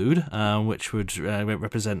code, which would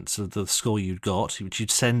represent sort of the score you'd got, which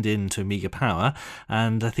you'd send in to Amiga Power,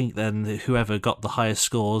 and I think then whoever got the highest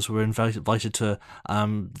scores were invited to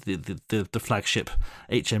the flagship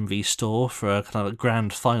HMV store for a kind of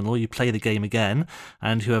grand final. You play the game again,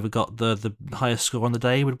 and whoever got the highest score on the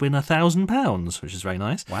day would win £1,000, which is very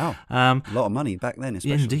nice. Wow, a lot of money back then,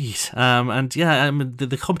 especially. Indeed, and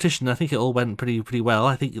the competition, I think it all went pretty well.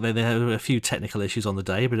 I think they had a few technical issues on the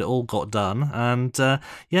day, but it all got done. And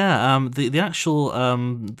the actual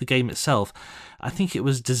the game itself, I think it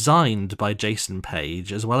was designed by Jason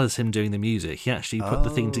Page as well as him doing the music. He actually put the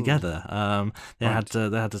thing together. They had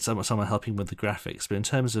someone helping with the graphics, but in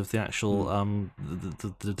terms of the actual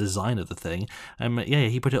the design of the thing,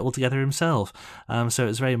 he put it all together himself. So it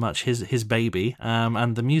was very much his baby,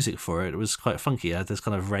 and the music for it was quite funky. It had this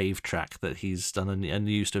kind of rave track that he's done a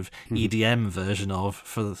new sort of EDM version of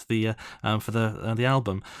for the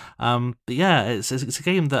album. But yeah, it's a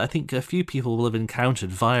game that I think a few people will have encountered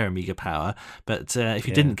via Amiga Power. But if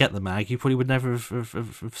you didn't get the mag, you probably would never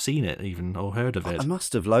have seen it even or heard of it. I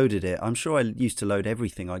must have loaded it. I'm sure I used to load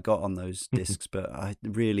everything I got on those discs, but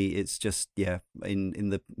it's just in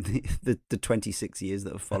the 26 years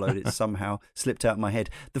that have followed, it's somehow slipped out of my head.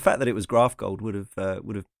 The fact that it was Graph Gold would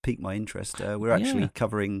have piqued my interest. We're actually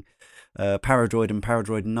covering Paradroid and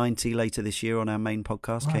Paradroid 90 later this year on our main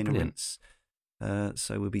podcast, Kana Rinse.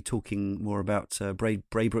 So we'll be talking more about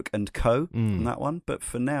Braybrook and Co. on that one. But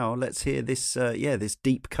for now, let's hear this this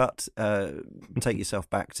deep cut. Take yourself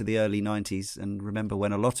back to the early 90s and remember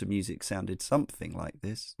when a lot of music sounded something like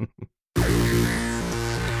this.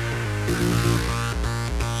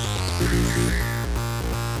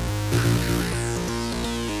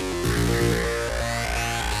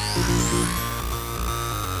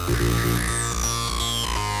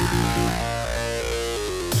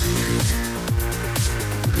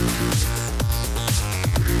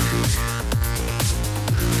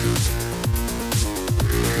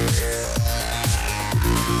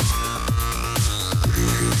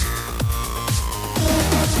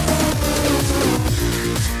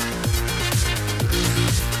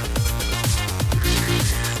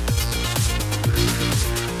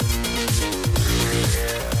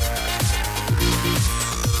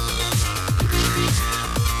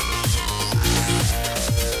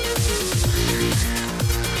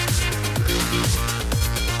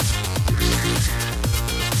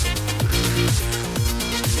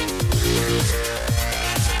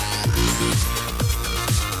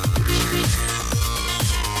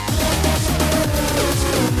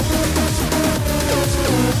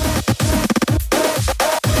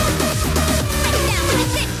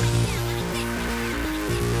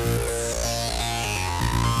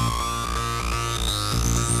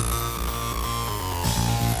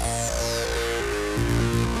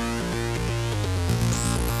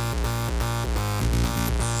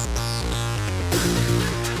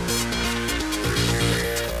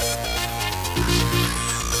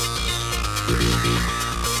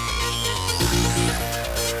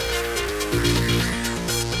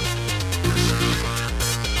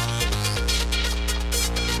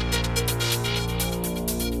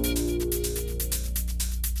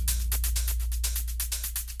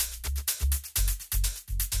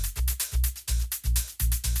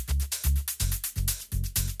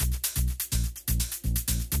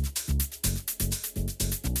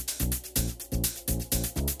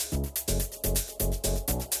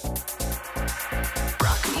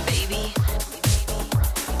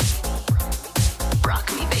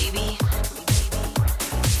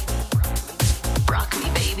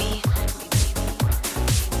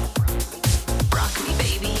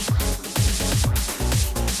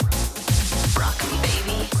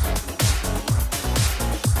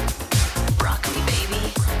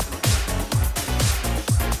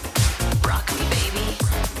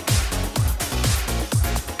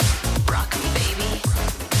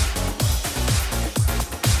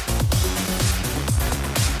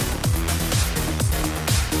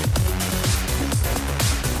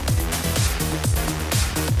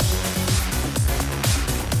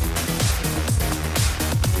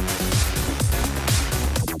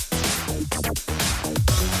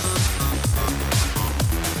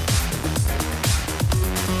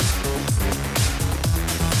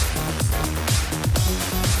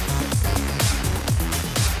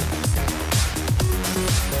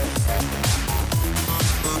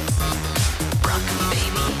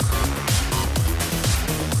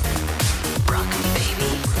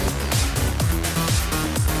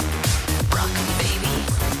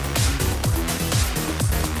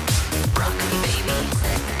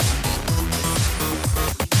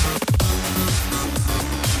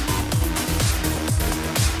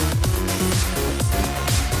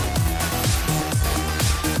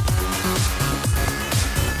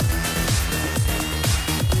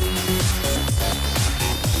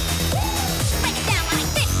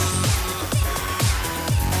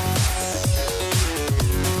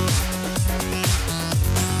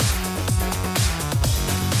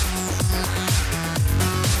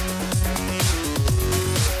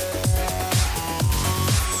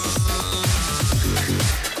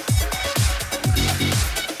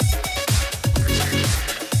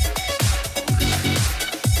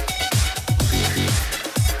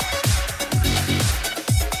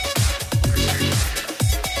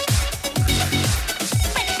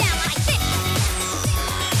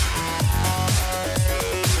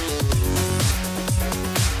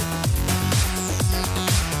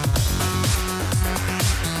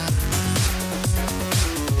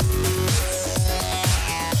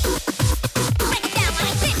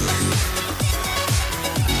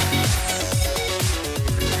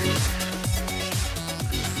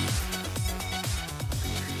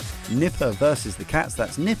 Nipper versus the Cats.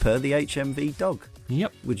 That's Nipper, the HMV dog.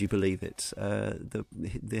 Yep. Would you believe it?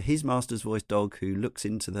 His master's voice dog who looks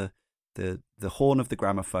into the horn of the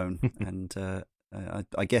gramophone and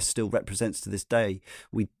I guess still represents to this day.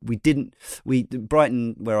 Brighton,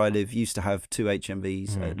 where I live, used to have 2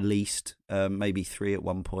 HMVs at least, maybe 3 at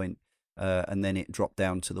one point. And then it dropped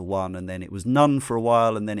down to the 1, and then it was none for a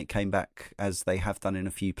while, and then it came back, as they have done in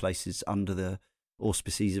a few places, under the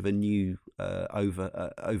auspices of a new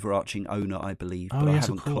overarching owner, I believe. Oh, but yes,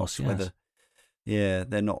 I haven't of course, clocked whether. Yeah,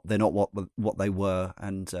 they're not what they were,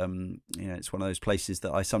 and it's one of those places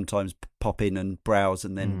that I sometimes pop in and browse,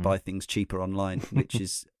 and then buy things cheaper online, which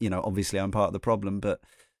is obviously I'm part of the problem, but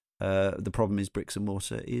the problem is bricks and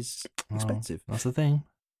mortar is expensive. That's the thing.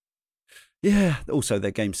 Yeah. Also, their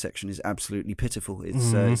game section is absolutely pitiful.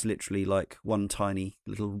 It's literally like one tiny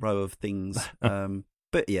little row of things.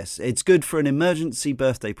 But yes, it's good for an emergency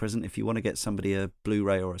birthday present if you want to get somebody a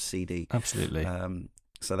Blu-ray or a CD. Absolutely.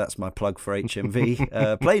 So that's my plug for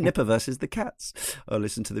HMV. Play Nipper versus the Cats, or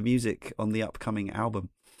listen to the music on the upcoming album,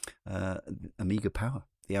 Amiga Power,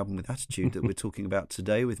 the album with attitude that we're talking about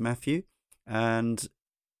today with Matthew. And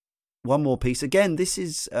one more piece. Again, this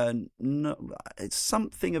is it's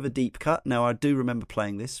something of a deep cut. Now, I do remember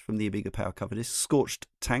playing this from the Amiga Power cover disc, Scorched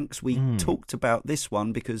Tanks. We talked about this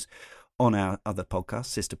one because on our other podcast,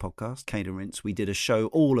 sister podcast, Cane and Rinse, we did a show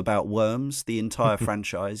all about Worms, the entire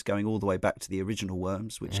franchise, going all the way back to the original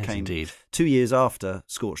Worms, which came 2 years after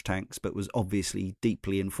Scorched Tanks, but was obviously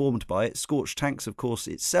deeply informed by it. Scorched Tanks, of course,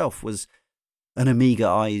 itself was an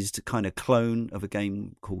Amiga-ized kind of clone of a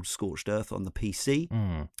game called Scorched Earth on the PC.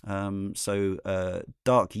 So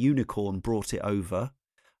Dark Unicorn brought it over,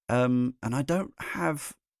 and I don't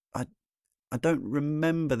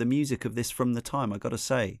remember the music of this from the time, I got to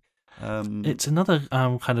say. It's another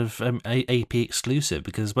kind of AP exclusive,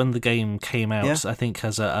 because when the game came out, I think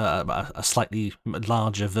has a slightly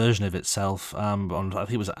larger version of itself. On I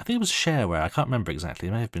think it was shareware. I can't remember exactly.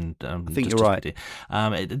 It may have been. I think you're right. It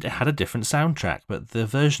had a different soundtrack, but the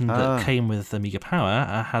version that came with Amiga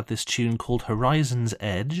Power had this tune called Horizon's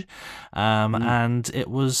Edge, and it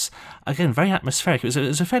was again very atmospheric. It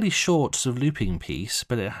was a fairly short sort of looping piece,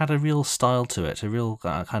 but it had a real style to it, a real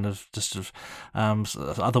kind of just sort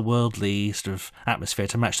of otherworldly sort of atmosphere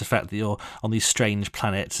to match the fact that you're on these strange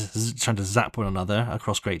planets trying to zap one another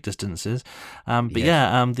across great distances.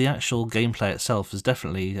 The actual gameplay itself is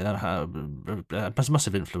definitely must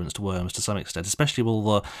have influenced Worms to some extent, especially all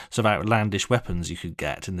the sort of outlandish weapons you could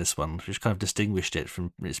get in this one, which kind of distinguished it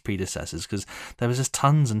from its predecessors, because there was just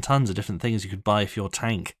tons and tons of different things you could buy for your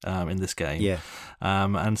tank in this game.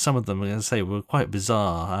 And some of them, as I say, were quite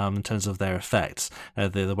bizarre in terms of their effects,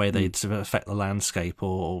 the way they'd sort of affect the landscape,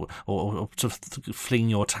 or sort of fling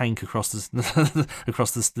your tank across the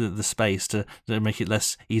space to make it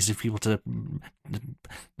less easy for people to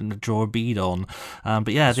draw a bead on.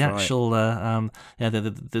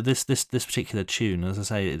 This particular tune, as I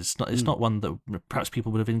say, it's not one that perhaps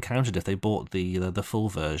people would have encountered if they bought the full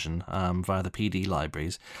version via the PD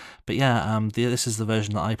libraries. But this is the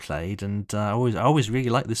version that I played, and I always really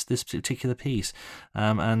liked this particular piece.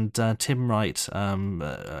 And Tim Wright,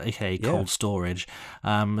 aka Cold Storage,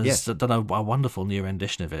 has done a wonderful new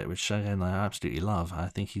rendition of it, which again I absolutely love. I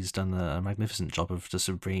think he's done a magnificent job of just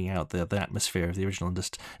sort of bringing out the atmosphere of the original and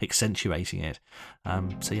just accentuating it.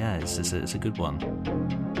 It's a good one.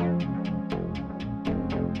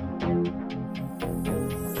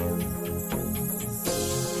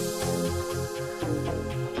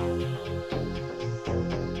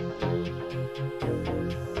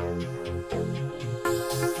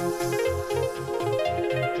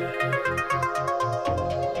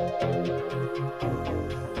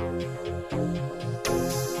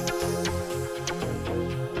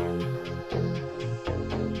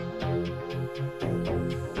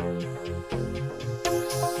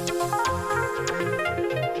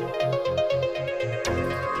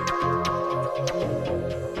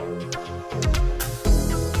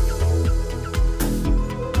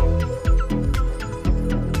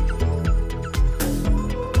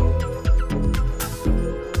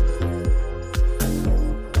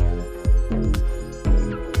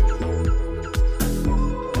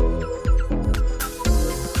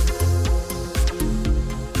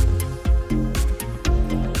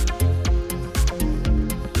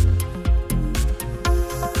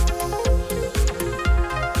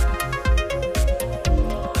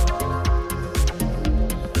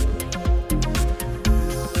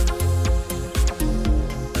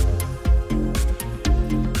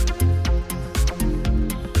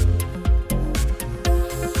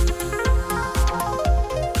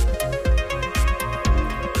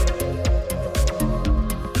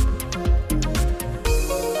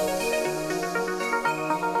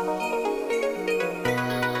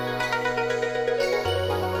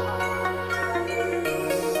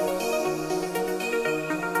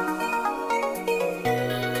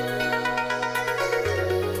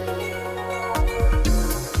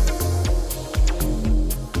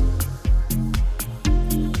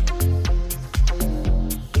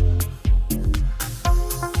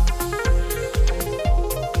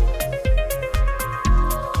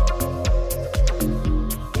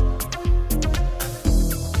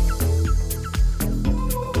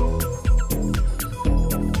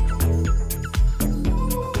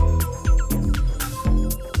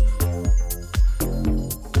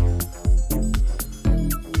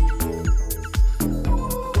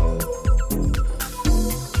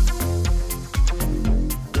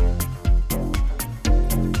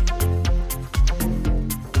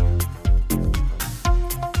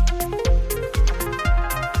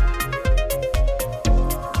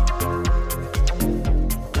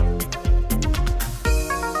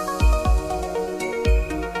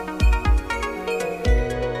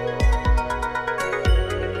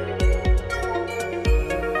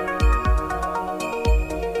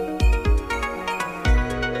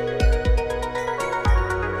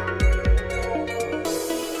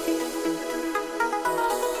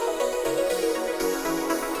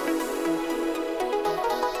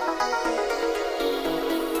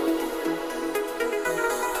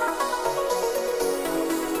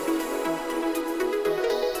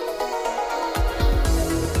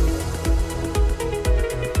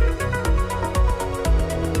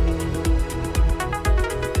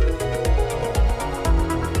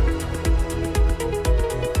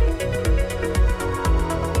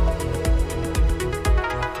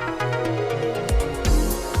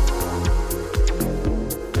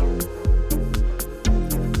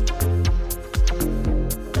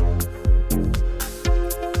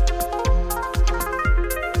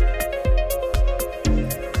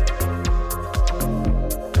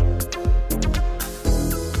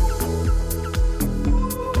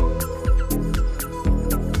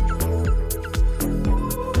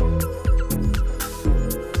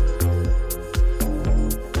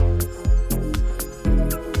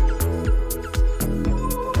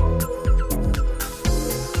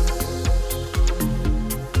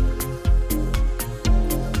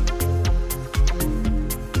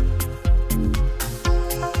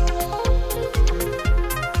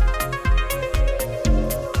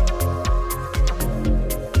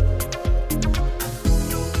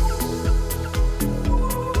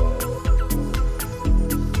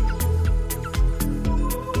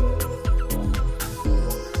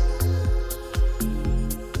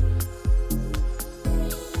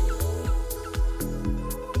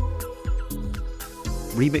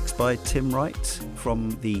 remixed by Tim Wright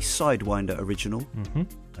from the Sidewinder original. Mm-hmm.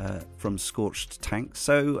 From Scorched Tank.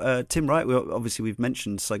 So, Tim Wright, we've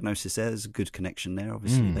mentioned Psygnosis there. There's a good connection there.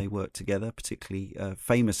 Obviously, they work together, particularly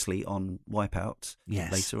famously on Wipeout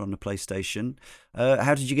later on the PlayStation.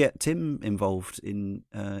 How did you get Tim involved in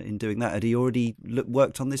doing that? Had he already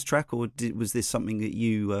worked on this track, or was this something that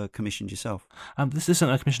you commissioned yourself? This isn't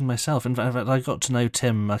I commissioned myself. In fact, I got to know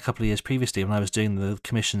Tim a couple of years previously when I was doing the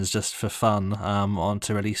commissions just for fun on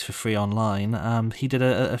to release for free online. He did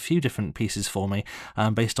a few different pieces for me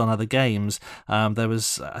based on other games. There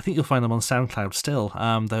was, I think you'll find them on SoundCloud still.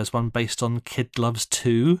 There was one based on Kid Loves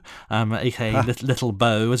 2, aka Little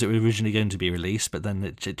Bow, as it was originally going to be released, but then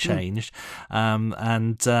it changed.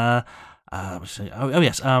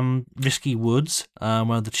 Risky Woods,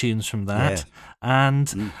 one of the tunes from that,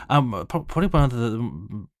 and probably one of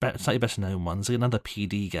the slightly better known ones, another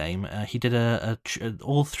PD game. He did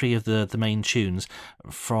all three of the main tunes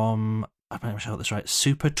from, I might have got this right,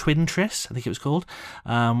 Super Twintris, I think it was called.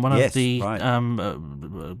 One of the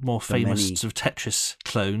more famous sort of Tetris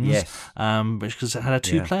clones, because it had a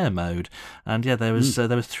two-player mode. And there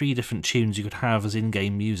were three different tunes you could have as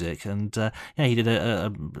in-game music. And he did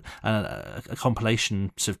a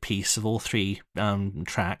compilation sort of piece of all three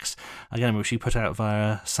tracks, again, which he put out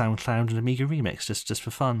via SoundCloud and Amiga Remix, just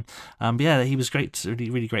for fun. He was great, really,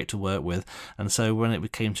 really great to work with. And so when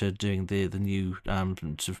it came to doing the new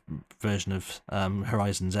sort of version of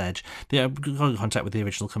Horizon's Edge, I got in contact with the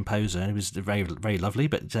original composer, and he was very, very lovely,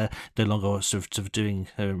 but no longer sort of doing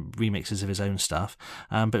remixes of his own stuff.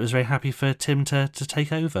 But was very happy for Tim to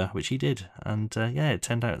take over, which he did, and it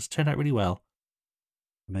turned out really well.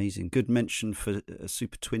 Amazing, good mention for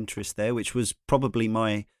Super Twintris there, which was probably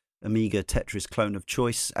my Amiga Tetris clone of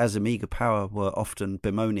choice, as Amiga Power were often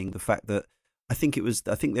bemoaning the fact that I think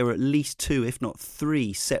there were at least 2, if not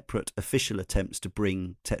 3, separate official attempts to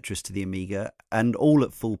bring Tetris to the Amiga, and all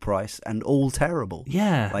at full price and all terrible.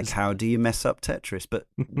 Yeah. Like, how do you mess up Tetris? But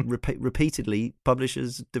repeatedly,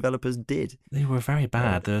 developers did. They were very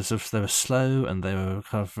bad. They were slow, and they were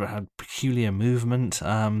had peculiar movement.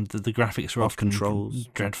 The graphics were often controls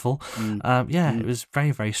dreadful. It was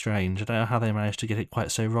very, very strange. I don't know how they managed to get it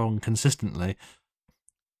quite so wrong consistently.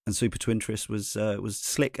 And Super Twintris was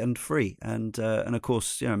slick and free, and of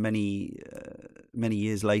course, many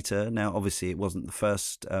years later. Now, obviously, it wasn't the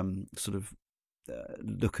first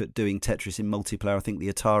look at doing Tetris in multiplayer. I think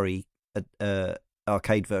the Atari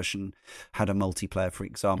arcade version had a multiplayer, for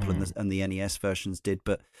example, and the NES versions did.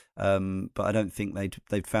 But I don't think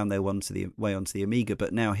they'd found their way onto the Amiga.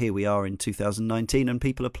 But now here we are in 2019, and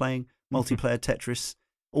people are playing multiplayer Tetris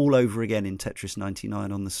all over again in Tetris 99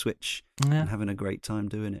 on the Switch, and having a great time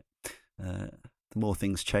doing it. The more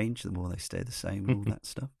things change, the more they stay the same, and all that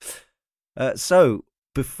stuff. So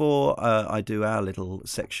before I do our little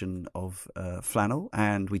section of flannel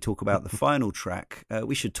and we talk about the final track,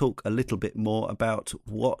 we should talk a little bit more about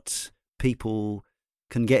what people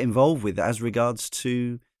can get involved with as regards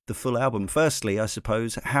to the full album. Firstly, I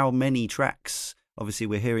suppose, how many tracks? Obviously,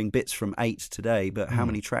 we're hearing bits from 8 today, but how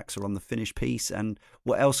many tracks are on the finished piece, and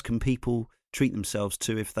what else can people treat themselves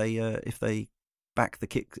to if they back the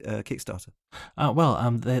Kickstarter?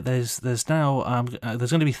 There's now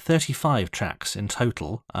there's going to be 35 tracks in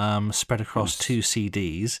total, spread across 2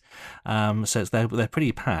 CDs. So they're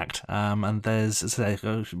pretty packed, and there's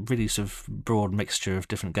a really sort of broad mixture of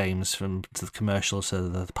different games, from the commercial to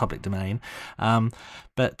the public domain.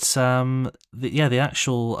 But the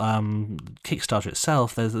actual Kickstarter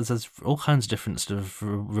itself, there's all kinds of different sort of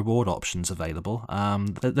reward options available.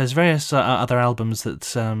 There's various other albums that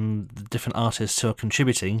different artists who are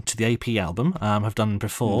contributing to the AP album have done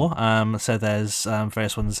before. So there's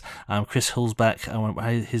various ones. Chris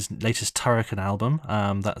Hulsbeck, his latest Turrican album,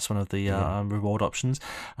 that's one of the reward options.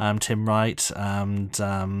 Tim Wright and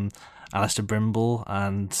Alistair Brimble,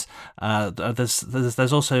 and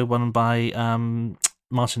there's also one by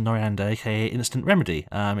Martin Noriander, aka Instant Remedy,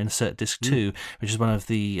 Insert Disc 2, which is one of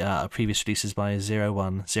the previous releases by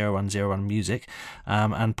 0101 Music,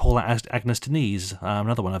 and Paula Agnes Denise,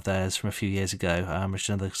 another one of theirs from a few years ago, which is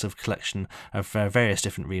another sort of collection of various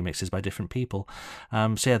different remixes by different people.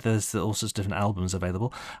 There's all sorts of different albums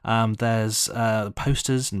available. There's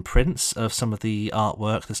posters and prints of some of the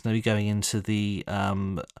artwork that's going to be going into the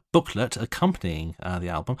booklet accompanying the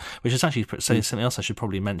album, which is actually something else I should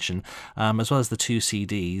probably mention, as well as the 2 CDs.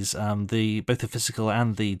 CDs, both the physical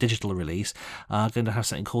and the digital release, are going to have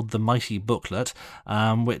something called the Mighty Booklet,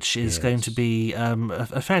 which is going to be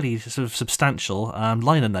a fairly sort of substantial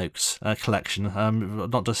liner notes collection,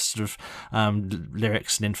 not just sort of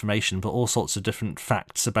lyrics and information, but all sorts of different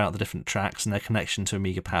facts about the different tracks and their connection to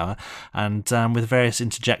Amiga Power, and with various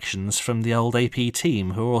interjections from the old AP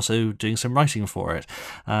team who are also doing some writing for it.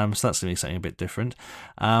 So that's going to be something a bit different.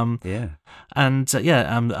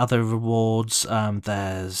 Other rewards.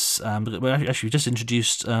 There's actually we just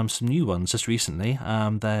introduced some new ones just recently.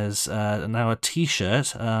 There's now a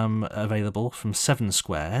T-shirt available from 7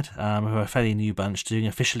 Squared, who are a fairly new bunch doing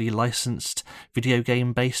officially licensed video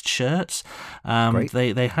game based shirts.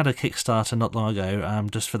 They had a Kickstarter not long ago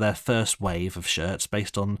just for their first wave of shirts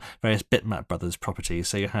based on various Bitmap Brothers properties.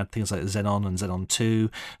 So you had things like Xenon and Xenon 2,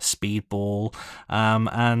 Speedball,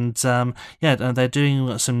 they're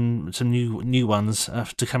doing some new ones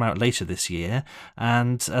to come out later this year.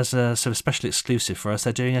 And as a sort of special exclusive for us,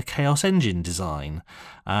 they're doing a Chaos Engine design,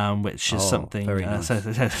 which is something nice.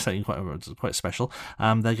 Something quite special.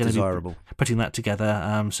 They're going to be putting that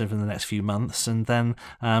together sort of in the next few months, and then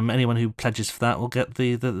anyone who pledges for that will get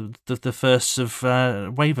the first of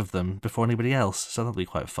wave of them before anybody else. So that'll be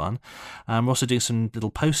quite fun. We're also doing some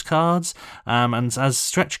little postcards, and as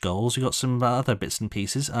stretch goals, we've got some other bits and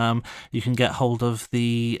pieces. You can get hold of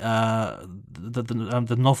the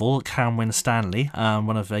novel Camwin Stanley,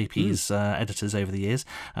 one of AP's editors over the years.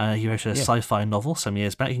 He wrote a sci-fi novel some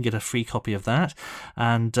years back. You can get a free copy of that.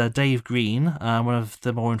 And Dave Green, one of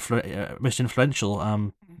the most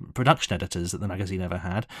influential production editors that the magazine ever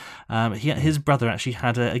had, his brother actually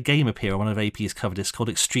had a game appear on one of AP's cover discs called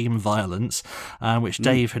Extreme Violence, which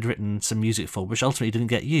Dave had written some music for, which ultimately didn't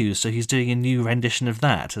get used. So he's doing a new rendition of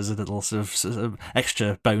that as a little sort of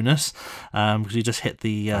extra bonus, because he just hit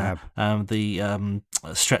the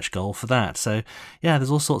stretch goal for that. So yeah,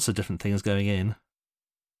 there's all sorts of different things going in.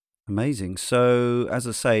 Amazing. So, as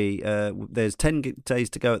I say, there's 10 days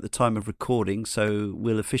to go at the time of recording, so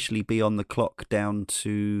we'll officially be on the clock down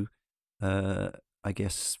to, I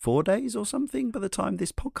guess, 4 days or something by the time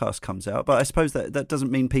this podcast comes out. But I suppose that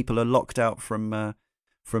doesn't mean people are locked out from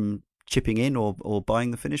chipping in or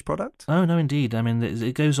buying the finished product? Oh, no, indeed. I mean,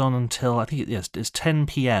 it goes on until, I think, it's 10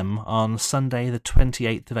 p.m. on Sunday, the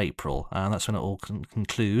 28th of April. That's when it all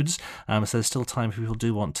concludes. So there's still time if people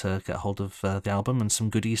do want to get hold of the album and some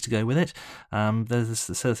goodies to go with it.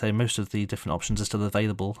 Most of the different options are still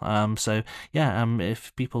available.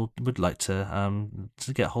 If people would like to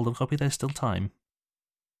get hold of a copy, there's still time.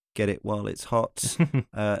 Get it while it's hot.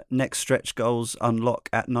 Next stretch goals unlock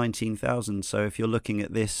at 19,000. So if you're looking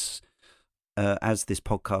at this as this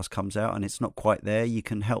podcast comes out and it's not quite there, you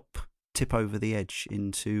can help tip over the edge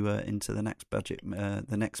into the next budget,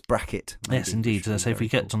 the next bracket. Maybe, yes, indeed. So if we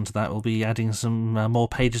get onto that, we'll be adding some more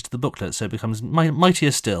pages to the booklet, so it becomes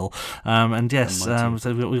mightier still. And yes, so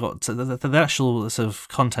we've got the actual sort of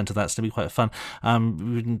content of that's going to be quite fun.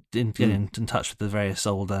 We've been getting in touch with the various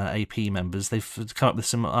old AP members. They've come up with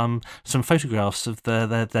some photographs of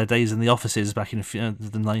their days in the offices back in the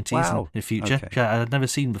 90s and the future, which I had never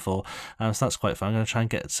seen before. So that's quite fun. I'm going to try and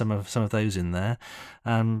get some of those in there.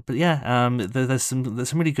 But yeah. There's some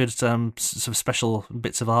really good sort of special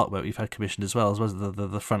bits of artwork we've had commissioned as well as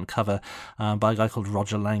the front cover by a guy called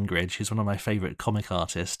Roger Langridge, who's one of my favourite comic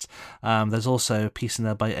artists. There's also a piece in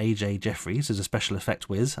there by AJ Jeffries, who's a special effect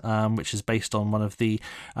whiz, which is based on one of the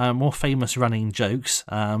more famous running jokes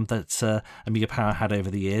that Amiga Power had over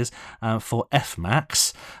the years for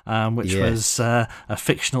F-Max, which was a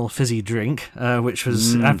fictional fizzy drink which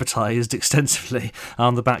was advertised extensively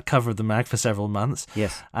on the back cover of the mag for several months.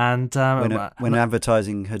 Yes. And when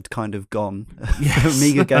advertising had kind of gone,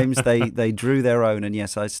 Amiga games they drew their own, and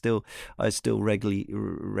yes, I still regularly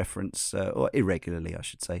reference, or irregularly I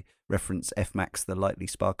should say, reference F-Max, the lightly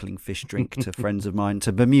sparkling fish drink, to friends of mine,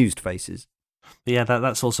 to bemused faces. But yeah,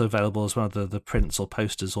 that's also available as one of the prints or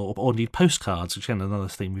posters or indeed postcards, which is another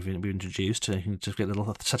thing we've introduced. You can just get a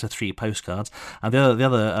little set of 3 postcards. And the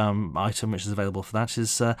other item which is available for that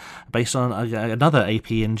is based on another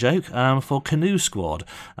AP in joke for Canoe Squad,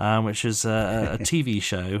 which is a TV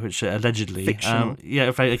show which allegedly,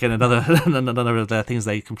 again another of their things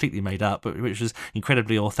they completely made up, but which was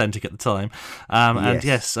incredibly authentic at the time. And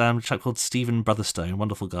yes, a chap called Stephen Brotherstone,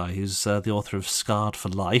 wonderful guy, who's the author of Scarred for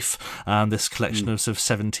Life. This collection of sort of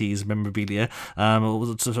 70s memorabilia,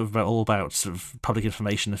 all about sort of public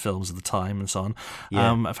information of films of the time and so on.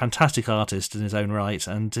 Yeah. A fantastic artist in his own right,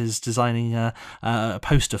 and is designing a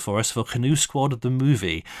poster for us for Canoe Squad the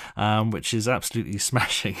movie, which is absolutely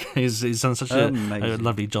smashing. He's done such a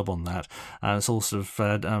lovely job on that. It's all sort of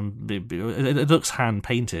it looks hand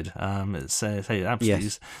painted. It's absolutely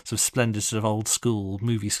sort of splendid sort of old school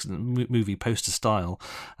movie poster style.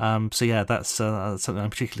 So yeah, that's something I'm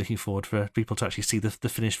particularly looking forward for people to actually see the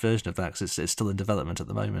finished version of that, because it's still in development at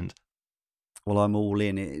the moment. Well, I'm all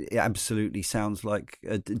in. It absolutely sounds like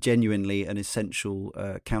genuinely an essential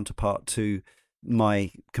counterpart to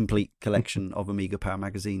my complete collection of Amiga Power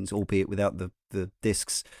magazines, albeit without the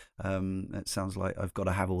discs. It sounds like I've got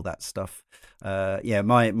to have all that stuff.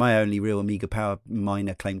 My only real Amiga Power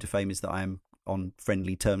minor claim to fame is that I am on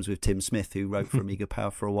friendly terms with Tim Smith, who wrote for Amiga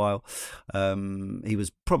Power for a while. He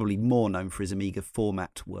was probably more known for his Amiga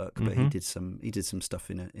format work, but he did some stuff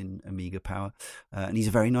in Amiga Power, and he's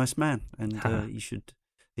a very nice man. And you should.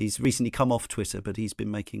 He's recently come off Twitter, but he's been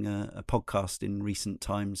making a podcast in recent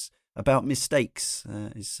times about mistakes.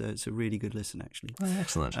 It's a really good listen, actually. Oh,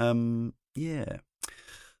 excellent. Yeah.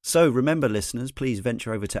 So remember, listeners, please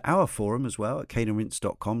venture over to our forum as well at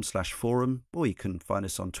caneandrinse.com/forum, or you can find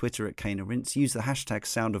us on Twitter at caneandrinse. Use the hashtag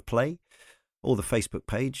 #SoundOfPlay or the Facebook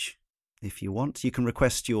page if you want. You can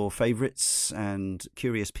request your favourites and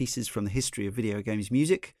curious pieces from the history of video games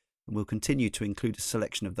music, and we'll continue to include a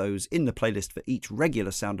selection of those in the playlist for each regular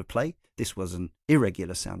Sound of Play. This was an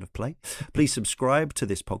irregular Sound of Play. Please subscribe to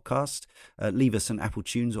this podcast. Leave us an Apple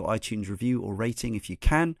Tunes or iTunes review or rating if you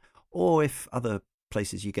can, or if other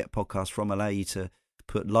places you get podcasts from allow you to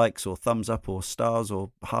put likes or thumbs up or stars or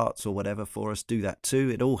hearts or whatever for us, do that too.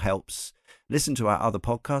 It all helps. Listen to our other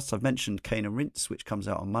podcasts. I've mentioned Cane and Rinse, which comes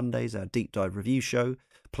out on Mondays, our deep dive review show.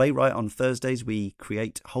 Playwright on Thursdays, we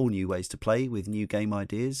create whole new ways to play with new game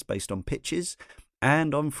ideas based on pitches.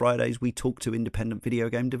 And on Fridays, we talk to independent video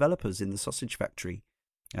game developers in the Sausage Factory.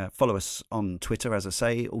 Follow us on Twitter, as I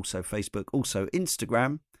say, also Facebook, also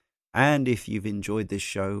Instagram. And if you've enjoyed this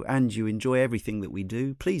show and you enjoy everything that we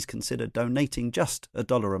do, please consider donating just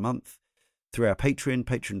 $1 a month through our Patreon,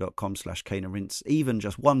 patreon.com/caneandrinse. Even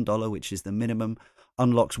just $1, which is the minimum,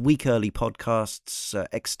 unlocks week-early podcasts,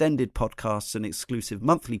 extended podcasts, an exclusive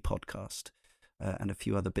monthly podcast, and a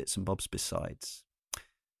few other bits and bobs besides.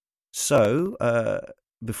 So,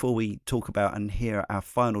 before we talk about and hear our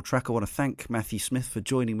final track, I want to thank Matthew Smith for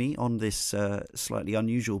joining me on this slightly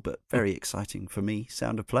unusual but very exciting for me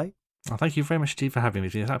Sound of Play. Well, thank you very much indeed for having me.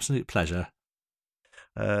 It's an absolute pleasure.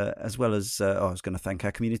 As well as I was going to thank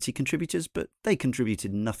our community contributors, but they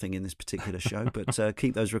contributed nothing in this particular show. But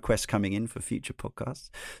keep those requests coming in for future podcasts.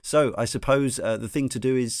 So I suppose the thing to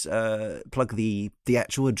do is plug the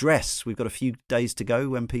actual address. We've got a few days to go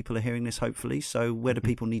when people are hearing this, hopefully. So where do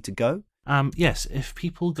people need to go? Yes, if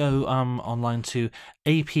people go online to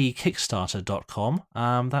apkickstarter.com,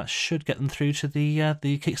 that should get them through to the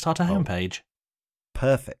Kickstarter homepage.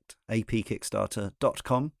 Perfect.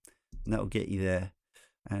 apkickstarter.com, and that'll get you there.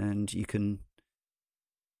 And you can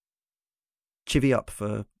chivvy up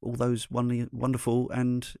for all those wonderful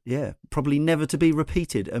and probably never to be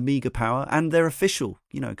repeated Amiga Power, and they're official,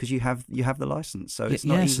 because you have the license. So it's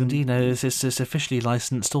not even... indeed. It's officially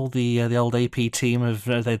licensed. All the old AP team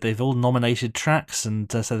they've all nominated tracks, and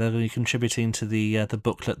so they're going to be contributing to the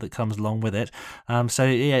booklet that comes along with it. It's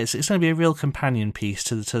going to be a real companion piece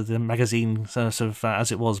to the magazine, sort of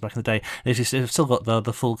as it was back in the day. It's still got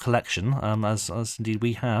the full collection, as indeed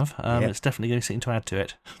we have. It's definitely going to be something to add to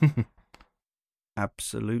it.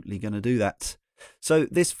 Absolutely going to do that. So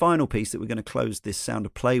this final piece that we're going to close this Sound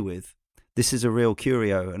of Play with, this is a real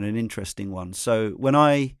curio and an interesting one. So when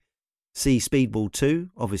I see Speedball 2,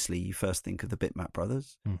 obviously you first think of the Bitmap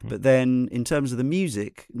Brothers, but then in terms of the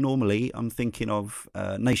music, normally I'm thinking of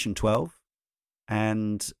Nation 12,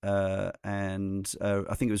 and I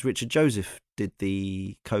think it was Richard Joseph did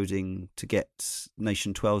the coding to get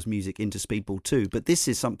Nation 12's music into Speedball 2. But this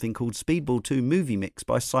is something called Speedball 2 Movie Mix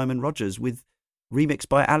by Simon Rogers with remixed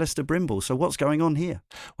by Alistair Brimble. So what's going on here?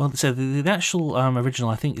 Well, so the actual original,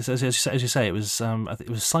 I think, as you say, it was I think it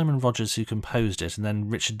was Simon Rogers who composed it, and then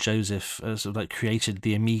Richard Joseph created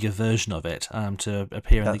the Amiga version of it to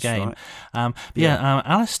appear in the game. Right.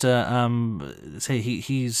 Alistair,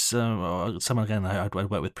 he's someone again I'd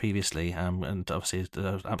worked with previously, and obviously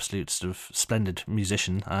an absolute sort of splendid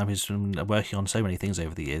musician who's been working on so many things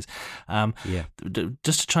over the years.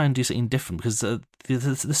 Just to try and do something different, because the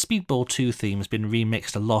Speedball 2 theme has been been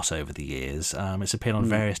remixed a lot over the years. It's appeared on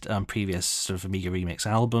various previous sort of Amiga remix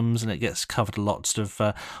albums, and it gets covered a lot sort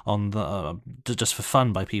of on the just for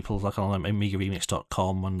fun by people like on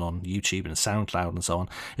AmigaRemix.com and on YouTube and SoundCloud and so on.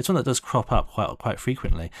 It's one that does crop up quite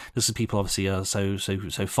frequently. This is people obviously are so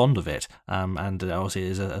fond of it, and obviously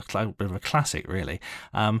it is a bit of a classic, really.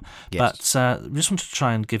 Yes. But we just wanted to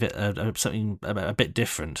try and give it something a bit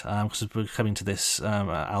different, because we're coming to this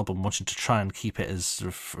album wanting to try and keep it as sort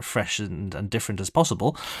of fresh and different as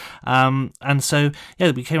possible. And so,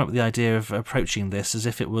 yeah, we came up with the idea of approaching this as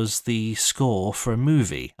if it was the score for a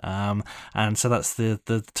movie. And so that's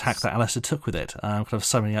the tack that Alistair took with it, kind of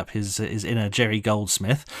summing up his inner Jerry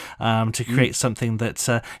Goldsmith, to create something that,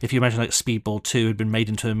 if you imagine like Speedball 2 had been made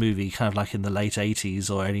into a movie kind of like in the late 80s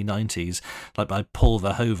or early 90s, like by Paul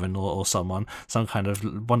Verhoeven or someone, some kind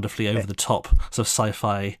of wonderfully over-the-top sort of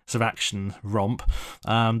sci-fi sort of action romp,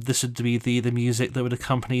 this would be the music that would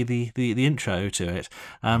accompany the intro to it.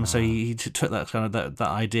 So he took that kind of that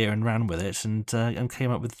idea and ran with it, and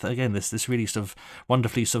came up with, again, this really sort of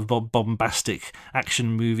wonderfully sort of bombastic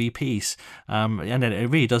action movie piece. And it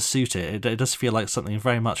really does suit it. It does feel like something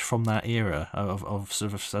very much from that era of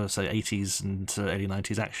sort of say 80s and early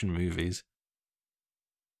 90s action movies.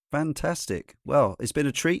 Fantastic. Well, it's been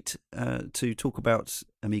a treat to talk about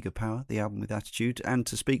Amiga Power, the album with attitude, and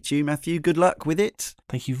to speak to you, Matthew. Good luck with it.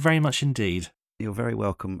 Thank you very much indeed. You're very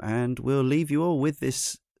welcome. And we'll leave you all with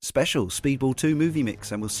this special Speedball 2 movie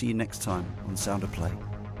mix, and we'll see you next time on Sound of Play.